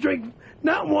Baileys, drink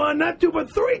Not 1, not 2,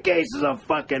 but 3 cases of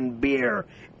fucking beer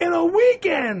in a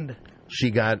weekend.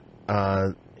 She got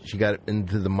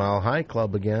into the Mile High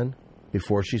Club again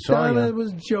before she saw you. Donna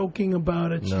was joking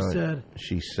about it, she said.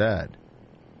 She said.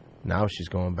 Now she's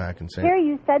going back and saying... Harry,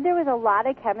 you said there was a lot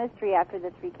of chemistry after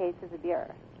the 3 cases of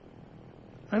beer.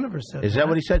 I never said that. Is that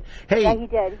what he said? Hey, yeah, he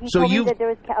did. He told me that there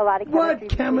was a lot of chemistry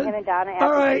between him and Donna.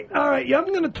 All right. Yeah, I'm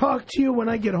going to talk to you when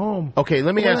I get home. Okay,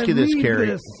 let me ask you this,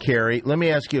 Carrie. Carrie, let me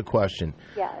ask you a question.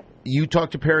 Yes. You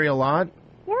talk to Perry a lot?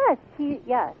 Yes.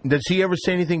 Yes. Does he ever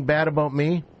say anything bad about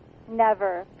me?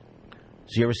 Never.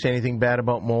 Does he ever say anything bad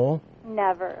about Mole?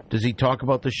 Never. Does he talk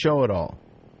about the show at all?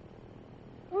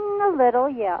 A little,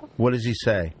 yeah. What does he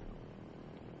say?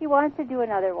 He wants to do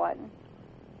another one.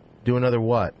 Do another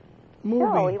what? Movie.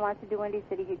 No, he wants to do Windy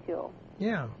City Heat 2.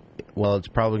 Yeah. Well, it's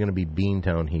probably going to be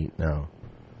Beantown Heat now.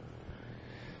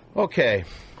 Okay.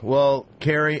 Well,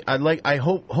 Carrie,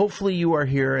 hopefully you are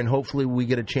here, and hopefully we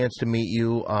get a chance to meet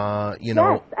you. Yes,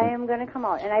 I am going to come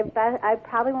out, and I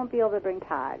probably won't be able to bring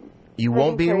Todd. You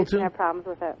won't be able to? I have problems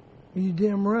with it. You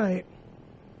damn right.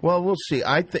 Well, we'll see.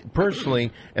 I think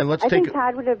personally, and I think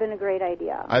Todd would have been a great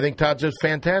idea. I think Todd's a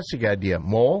fantastic idea.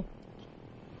 Mole?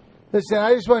 Listen,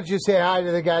 I just want you to say hi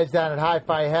to the guys down at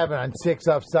Hi-Fi Heaven on 6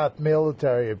 off South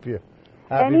Military if you...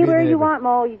 Anywhere you want,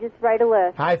 Mo, you just write a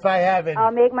list. Hi-Fi Heaven.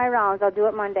 I'll make my rounds. I'll do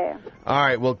it Monday. All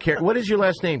right. Well, what is your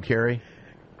last name, Carrie?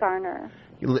 Garner.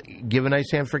 Give a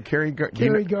nice hand for Carrie Garner.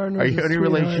 Carrie Garner. Are you any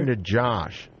relation to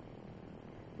Josh?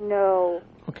 No.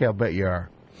 Okay, I'll bet you are.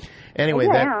 Anyway,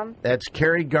 that's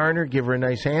Carrie Garner. Give her a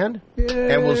nice hand.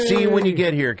 Yay. And we'll see you when you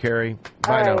get here, Carrie.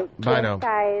 Bye now. Bye now.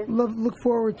 Guys. Look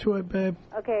forward to it, babe.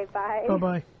 Okay, bye.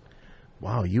 Bye-bye.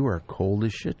 Wow, you are cold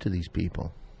as shit to these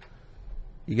people.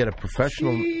 You got a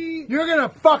professional... You're going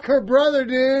to fuck her brother,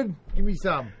 dude. Give me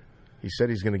some. He said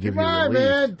he's going to give Come you a on, release.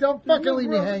 man. Don't fucking leave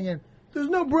me hanging. There's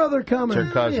no brother coming. It's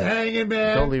her cousin. You're hanging,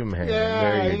 man. Don't leave him hanging.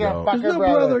 Yeah, there you go. There's no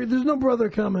brother. There's no brother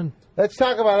coming. Let's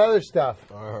talk about other stuff.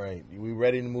 All right. Are we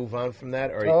ready to move on from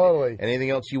that? Or totally. Anything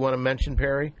else you want to mention,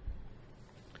 Perry?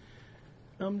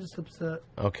 I'm just upset.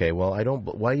 Okay, well,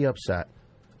 why are you upset?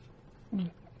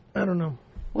 I don't know.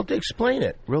 Well, explain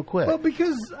it real quick. Well,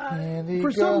 because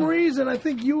for some reason, I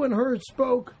think you and her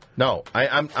spoke. No,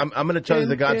 I'm going to tell you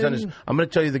the God's honest. I'm going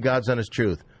to tell you the God's honest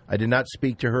truth. I did not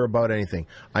speak to her about anything.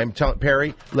 I'm telling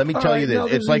Perry. Let me tell you this. No,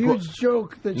 it's like a huge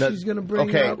joke that she's going to bring.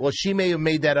 Okay, up. well, she may have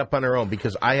made that up on her own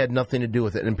because I had nothing to do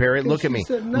with it. And Perry, look at me.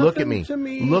 Look at me.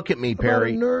 Look at me,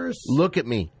 Perry. Look at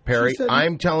me, Perry.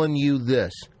 I'm telling you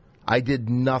this. I did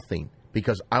nothing.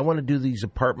 Because I want to do these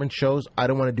apartment shows. I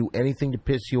don't want to do anything to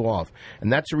piss you off. And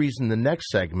that's the reason the next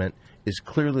segment is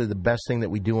clearly the best thing that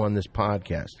we do on this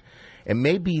podcast. It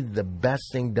may be the best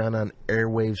thing done on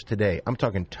airwaves today. I'm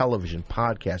talking television,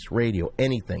 podcast, radio,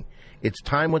 anything. It's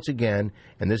time once again,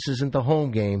 and this isn't the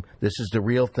home game. This is the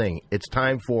real thing. It's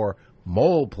time for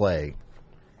Mole Play.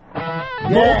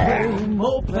 Yeah.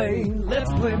 Mole play, let's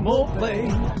play Mole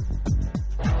play.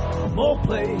 Mole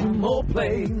play,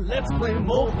 let's play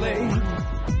Mole play.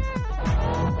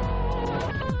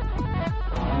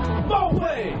 Mole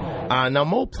play! Now,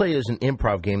 Mole Play is an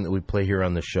improv game that we play here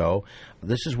on the show.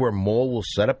 This is where Mole will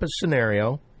set up a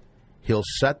scenario, he'll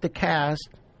set the cast,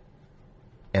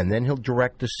 and then he'll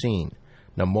direct the scene.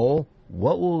 Now, Mole,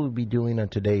 what will we be doing on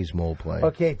today's Mole Play?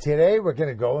 Okay, today we're going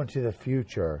to go into the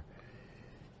future.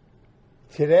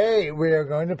 Today we are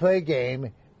going to play a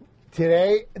game.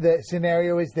 Today, the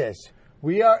scenario is this.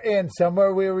 We are in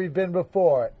somewhere where we've been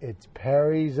before. It's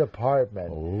Perry's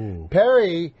apartment. Oh.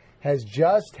 Perry has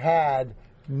just had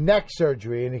neck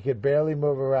surgery, and he could barely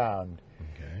move around.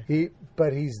 Okay.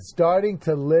 But he's starting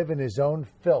to live in his own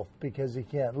filth because he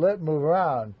can't move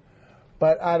around.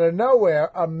 But out of nowhere,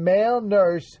 a male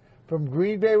nurse from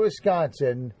Green Bay,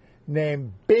 Wisconsin,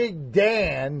 named Big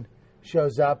Dan,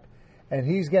 shows up, and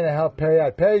he's going to help Perry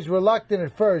out. Perry's reluctant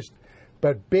at first,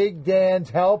 but Big Dan's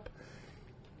help,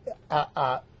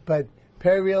 but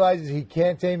Perry realizes he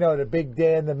can't say no to Big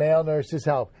Dan, the male nurse's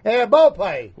help. Hey, Mole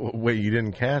Play! Wait, you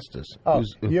didn't cast us. Oh,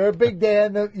 you're Big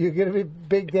Dan. You're going to be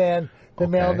Big Dan, the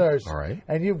male nurse. All right.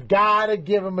 And you've got to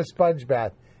give him a sponge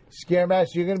bath.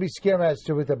 Scaremaster, you're going to be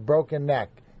Scaremaster with a broken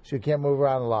neck, so you can't move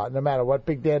around a lot, no matter what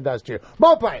Big Dan does to you.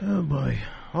 Mole Play! Oh, boy.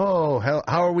 Oh, how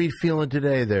are we feeling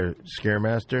today there,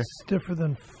 Scaremaster? Stiffer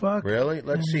than fuck. Really?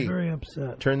 Let's see. I'm very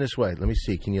upset. Turn this way. Let me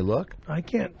see. Can you look? I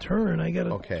can't turn. I got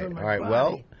to turn my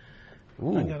body.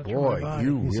 Well, ooh, boy,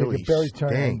 you really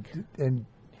stink. And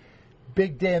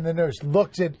Big Dan, the nurse,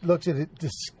 looks at it,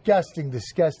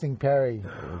 disgusting Perry.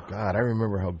 Oh, God, I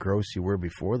remember how gross you were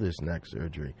before this neck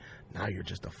surgery. Now you're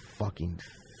just a fucking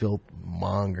filth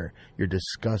monger. You're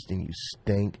disgusting. You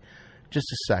stink. Just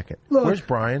a second. Look. Where's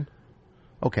Brian?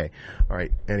 Okay. All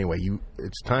right. Anyway,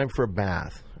 it's time for a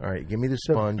bath. All right. Give me the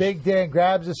So sponge. Big Dan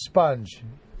grabs a sponge.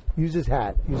 Use his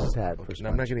hat. Use his hat for No,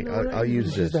 I'm not sponge. getting. I'll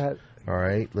use this. the hat. All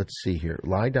right. Let's see here.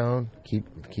 Lie down. Keep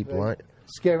lying.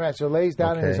 Scaremaster lays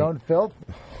down in his Okay. own filth,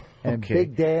 and Okay.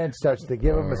 Big Dan starts to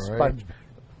give him a All right. sponge.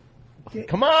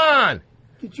 Come on.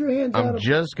 Get your hands out I'm of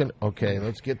just gonna. Okay.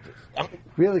 Let's get this.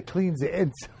 Really cleans the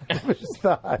inside of his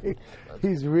thigh.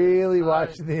 He's really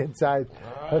washing the inside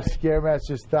of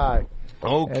Scaremaster's thigh.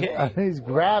 Okay. And he's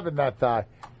grabbing that thigh.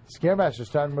 Scaremaster's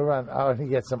starting to move around. Oh, and he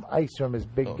gets some ice from his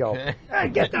big gulp. Hey,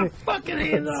 get the fucking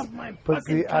hands off my Puts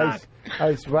fucking the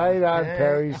ice right on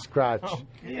Perry's crotch,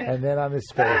 and then on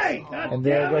his face. Hey, God and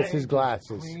there damn goes it. his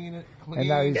glasses. Clean And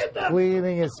now he's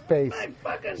cleaning his face,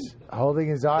 fucking... holding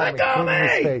his arm and Let go of cleaning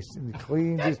his me! face, and he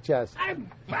cleans his chest. I'm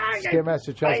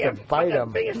Scaremaster tries to bite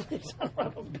him,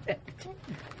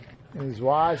 and he's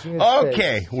washing his face.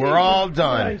 Okay. We're all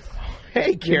done.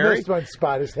 Hey, You Carrie. missed one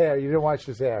spot, his hair. You didn't wash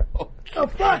his hair. Oh,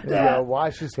 fuck You gotta that!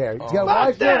 wash his hair. He's gotta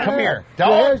wash that. your Come hair. here. Your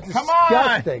hair's Come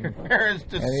on. disgusting. Hair is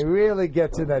And he really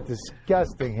gets in that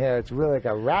disgusting hair. It's really like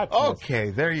a rat's nest. Okay.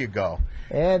 There you go.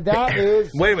 And that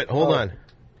is... Wait a minute. Hold Oh. on.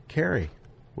 Carrie,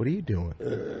 what are you doing?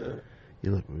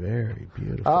 You look very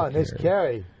beautiful. Oh, and this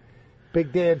Carrie,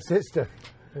 Big Dan's sister.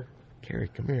 Carrie,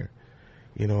 come here.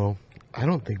 You know, I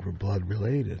don't think we're blood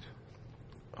related.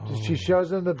 She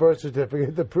shows him the birth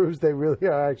certificate that proves they really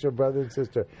are actual brother and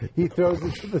sister. He throws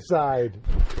it to the side,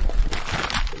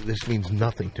 This means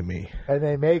nothing to me. and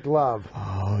they make love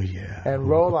Oh, yeah. and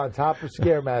roll on top of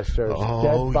Scaremaster's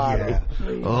dead body.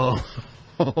 Yeah.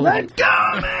 Oh. Let go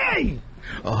of me!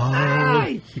 Oh.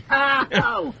 Hey!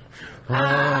 Ow!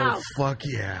 Oh, fuck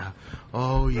yeah.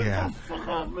 Oh, yeah. Fuck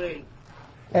off me!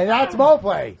 And that's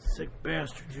Moplay. Sick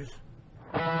bastard, just...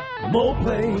 More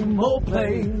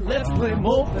play, let's play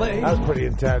more play. That was pretty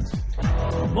intense.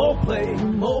 More play,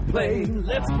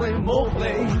 let's play more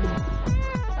play.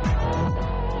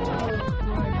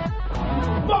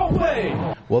 More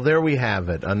play! Well, there we have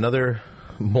it. Another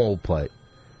mole play.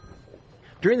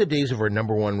 During the days of our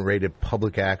 #1 rated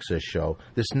public access show,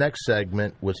 this next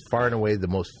segment was far and away the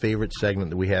most favorite segment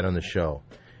that we had on the show.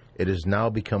 It has now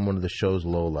become one of the show's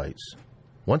lowlights.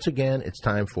 Once again, it's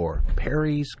time for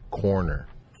Perry's Corner.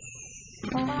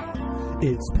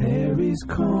 It's Perry's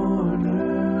Corner.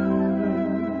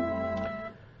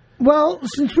 Well,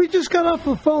 since we just got off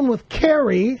the phone with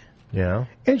Carrie, Yeah.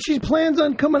 and she plans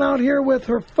on coming out here with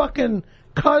her fucking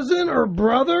cousin or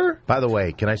brother. By the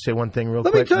way, can I say one thing real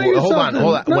Let me quick? tell you Hold on. something.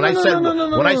 No, When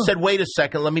no, I no. said wait a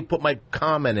second, let me put my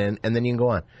comment in, and then you can go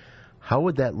on. How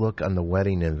would that look on the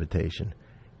wedding invitation?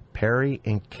 Perry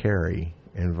and Carrie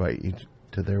invite you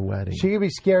to their wedding. She could be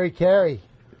Scary Carrie.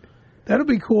 That'd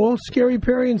be cool. Scary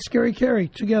Perry and Scary Carrie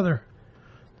together.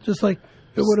 Just like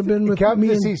it would have been with Come me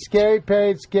to and... see Scary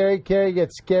Perry and Scary Carrie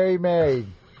get scary married.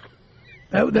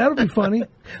 That'll be funny.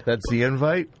 That's the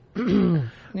invite?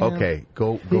 Okay,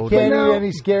 go. He can't now- eat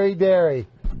any scary dairy.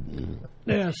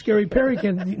 Yeah, Scary Perry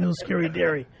can't eat no scary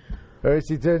dairy. Or else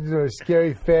he turns into a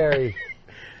scary fairy.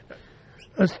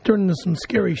 Let's turn into some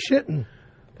scary shitting.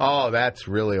 Oh, that's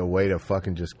really a way to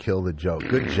fucking just kill the joke.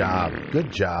 Good job.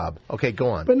 Good job. Okay, go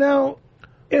on. But now,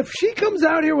 if she comes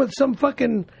out here with some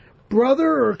fucking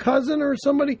brother or cousin or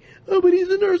somebody, oh, but he's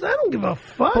a nurse, I don't give a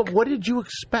fuck. But what did you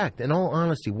expect? In all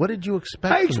honesty, what did you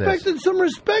expect I from expected this? some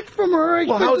respect from her. I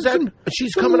Well, how's that? expected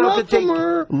She's some coming out to love take from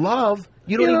her. love.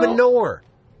 You don't You even know? know her.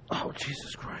 Oh,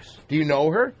 Jesus Christ. Do you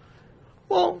know her?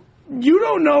 Well, you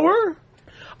don't know her.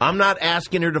 I'm not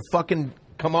asking her to fucking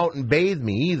come out and bathe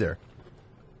me either.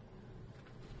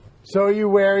 So are you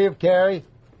wary of Carrie?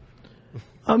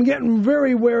 I'm getting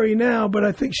very wary now, but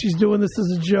I think she's doing this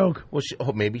as a joke Well,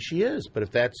 maybe she is, but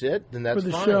if that's it, then that's for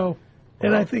the fine. show.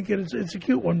 And I think it's a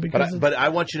cute one because But I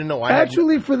want you to know,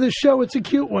 actually for the show it's a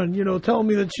cute one. You know, telling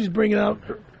me that she's bringing out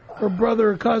her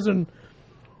brother or cousin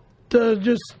to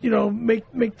just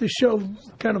make the show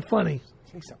kind of funny.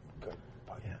 Say something good.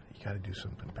 Yeah, you got to do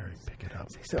something, Barry. Pick it up.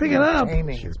 Pick it up.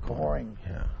 It's boring.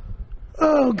 Yeah.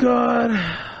 Oh God,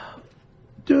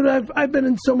 dude, I've been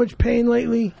in so much pain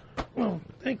lately. Oh,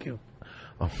 thank you.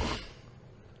 Oh.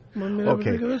 Want me to have a Okay,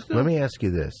 drink of this now? let me ask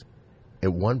you this.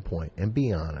 At one point, and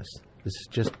be honest,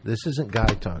 this isn't guy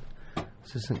talk.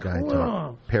 This isn't guy talk.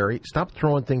 Whoa. Perry, stop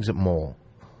throwing things at Mole.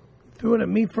 Threw it at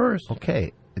me first.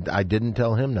 Okay, I didn't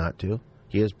tell him not to.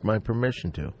 He has my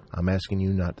permission to. I'm asking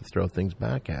you not to throw things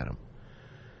back at him.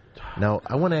 Now,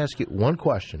 I want to ask you one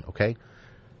question, okay?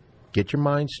 Get your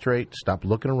mind straight. Stop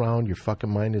looking around. Your fucking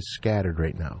mind is scattered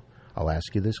right now. I'll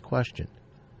ask you this question.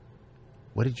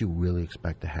 What did you really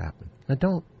expect to happen?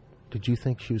 Now, did you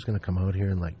think she was going to come out here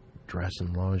and, like, dress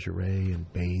in lingerie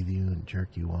and bathe you and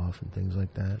jerk you off and things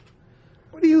like that?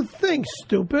 What do you think,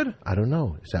 stupid? I don't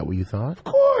know. Is that what you thought? Of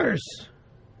course.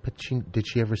 But did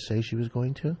she ever say she was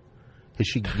going to? Has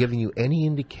she given you any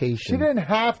indication? She didn't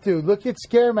have to. Look at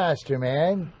Scaremaster,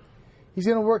 man. He's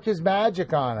going to work his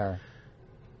magic on her.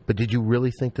 But did you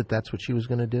really think that that's what she was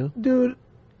going to do? Dude,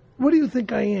 what do you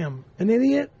think I am? An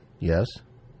idiot? Yes.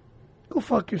 Go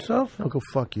fuck yourself. No, go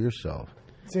fuck yourself.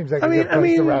 Seems like a good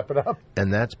place to wrap it up.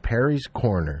 And that's Perry's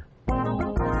Corner.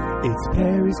 It's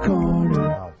Perry's Corner.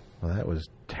 Wow. Well, that was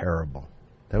terrible.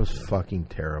 That was fucking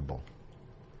terrible.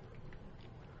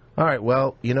 All right,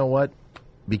 well, you know what?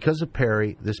 Because of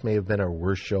Perry, this may have been our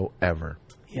worst show ever.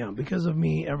 Yeah, because of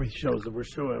me, every show is the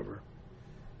worst show ever.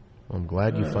 Well, I'm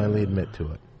glad you finally admit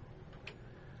to it.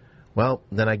 Well,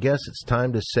 then I guess it's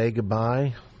time to say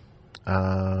goodbye.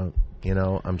 You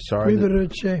know, I'm sorry.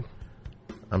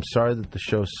 I'm sorry that the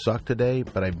show sucked today,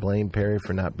 but I blame Perry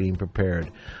for not being prepared.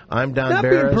 I'm Don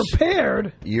Barris. Not being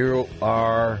prepared? You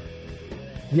are...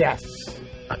 Yes.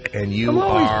 And you I'm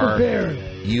always are... prepared.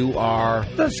 You are...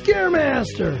 The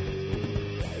Scaremaster.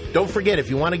 Don't forget, if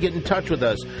you want to get in touch with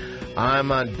us,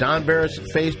 I'm on Don Barris at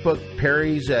Facebook.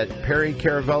 Perry's at Perry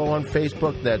Caravello on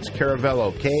Facebook. That's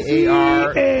Caravello.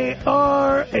 Caravello.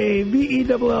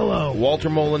 Walter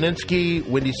Molininski,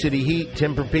 Windy City Heat,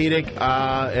 Tim Perpedic,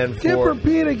 and Tim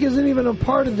Perpedic isn't even a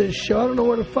part of this show. I don't know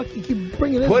where the fuck you keep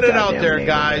bringing it. Put it out there,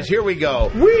 guys. Here we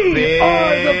go. We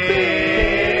are the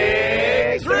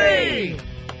Big Three.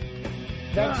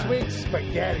 Next week,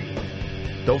 spaghetti.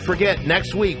 Don't forget,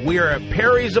 next week we are at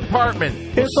Perry's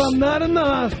apartment. If I'm not in the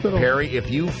hospital. Perry, if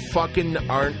you fucking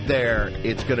aren't there,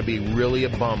 it's going to be really a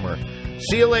bummer.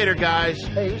 See you later, guys.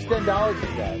 Hey, who's $10 you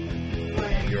got?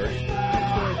 Yours.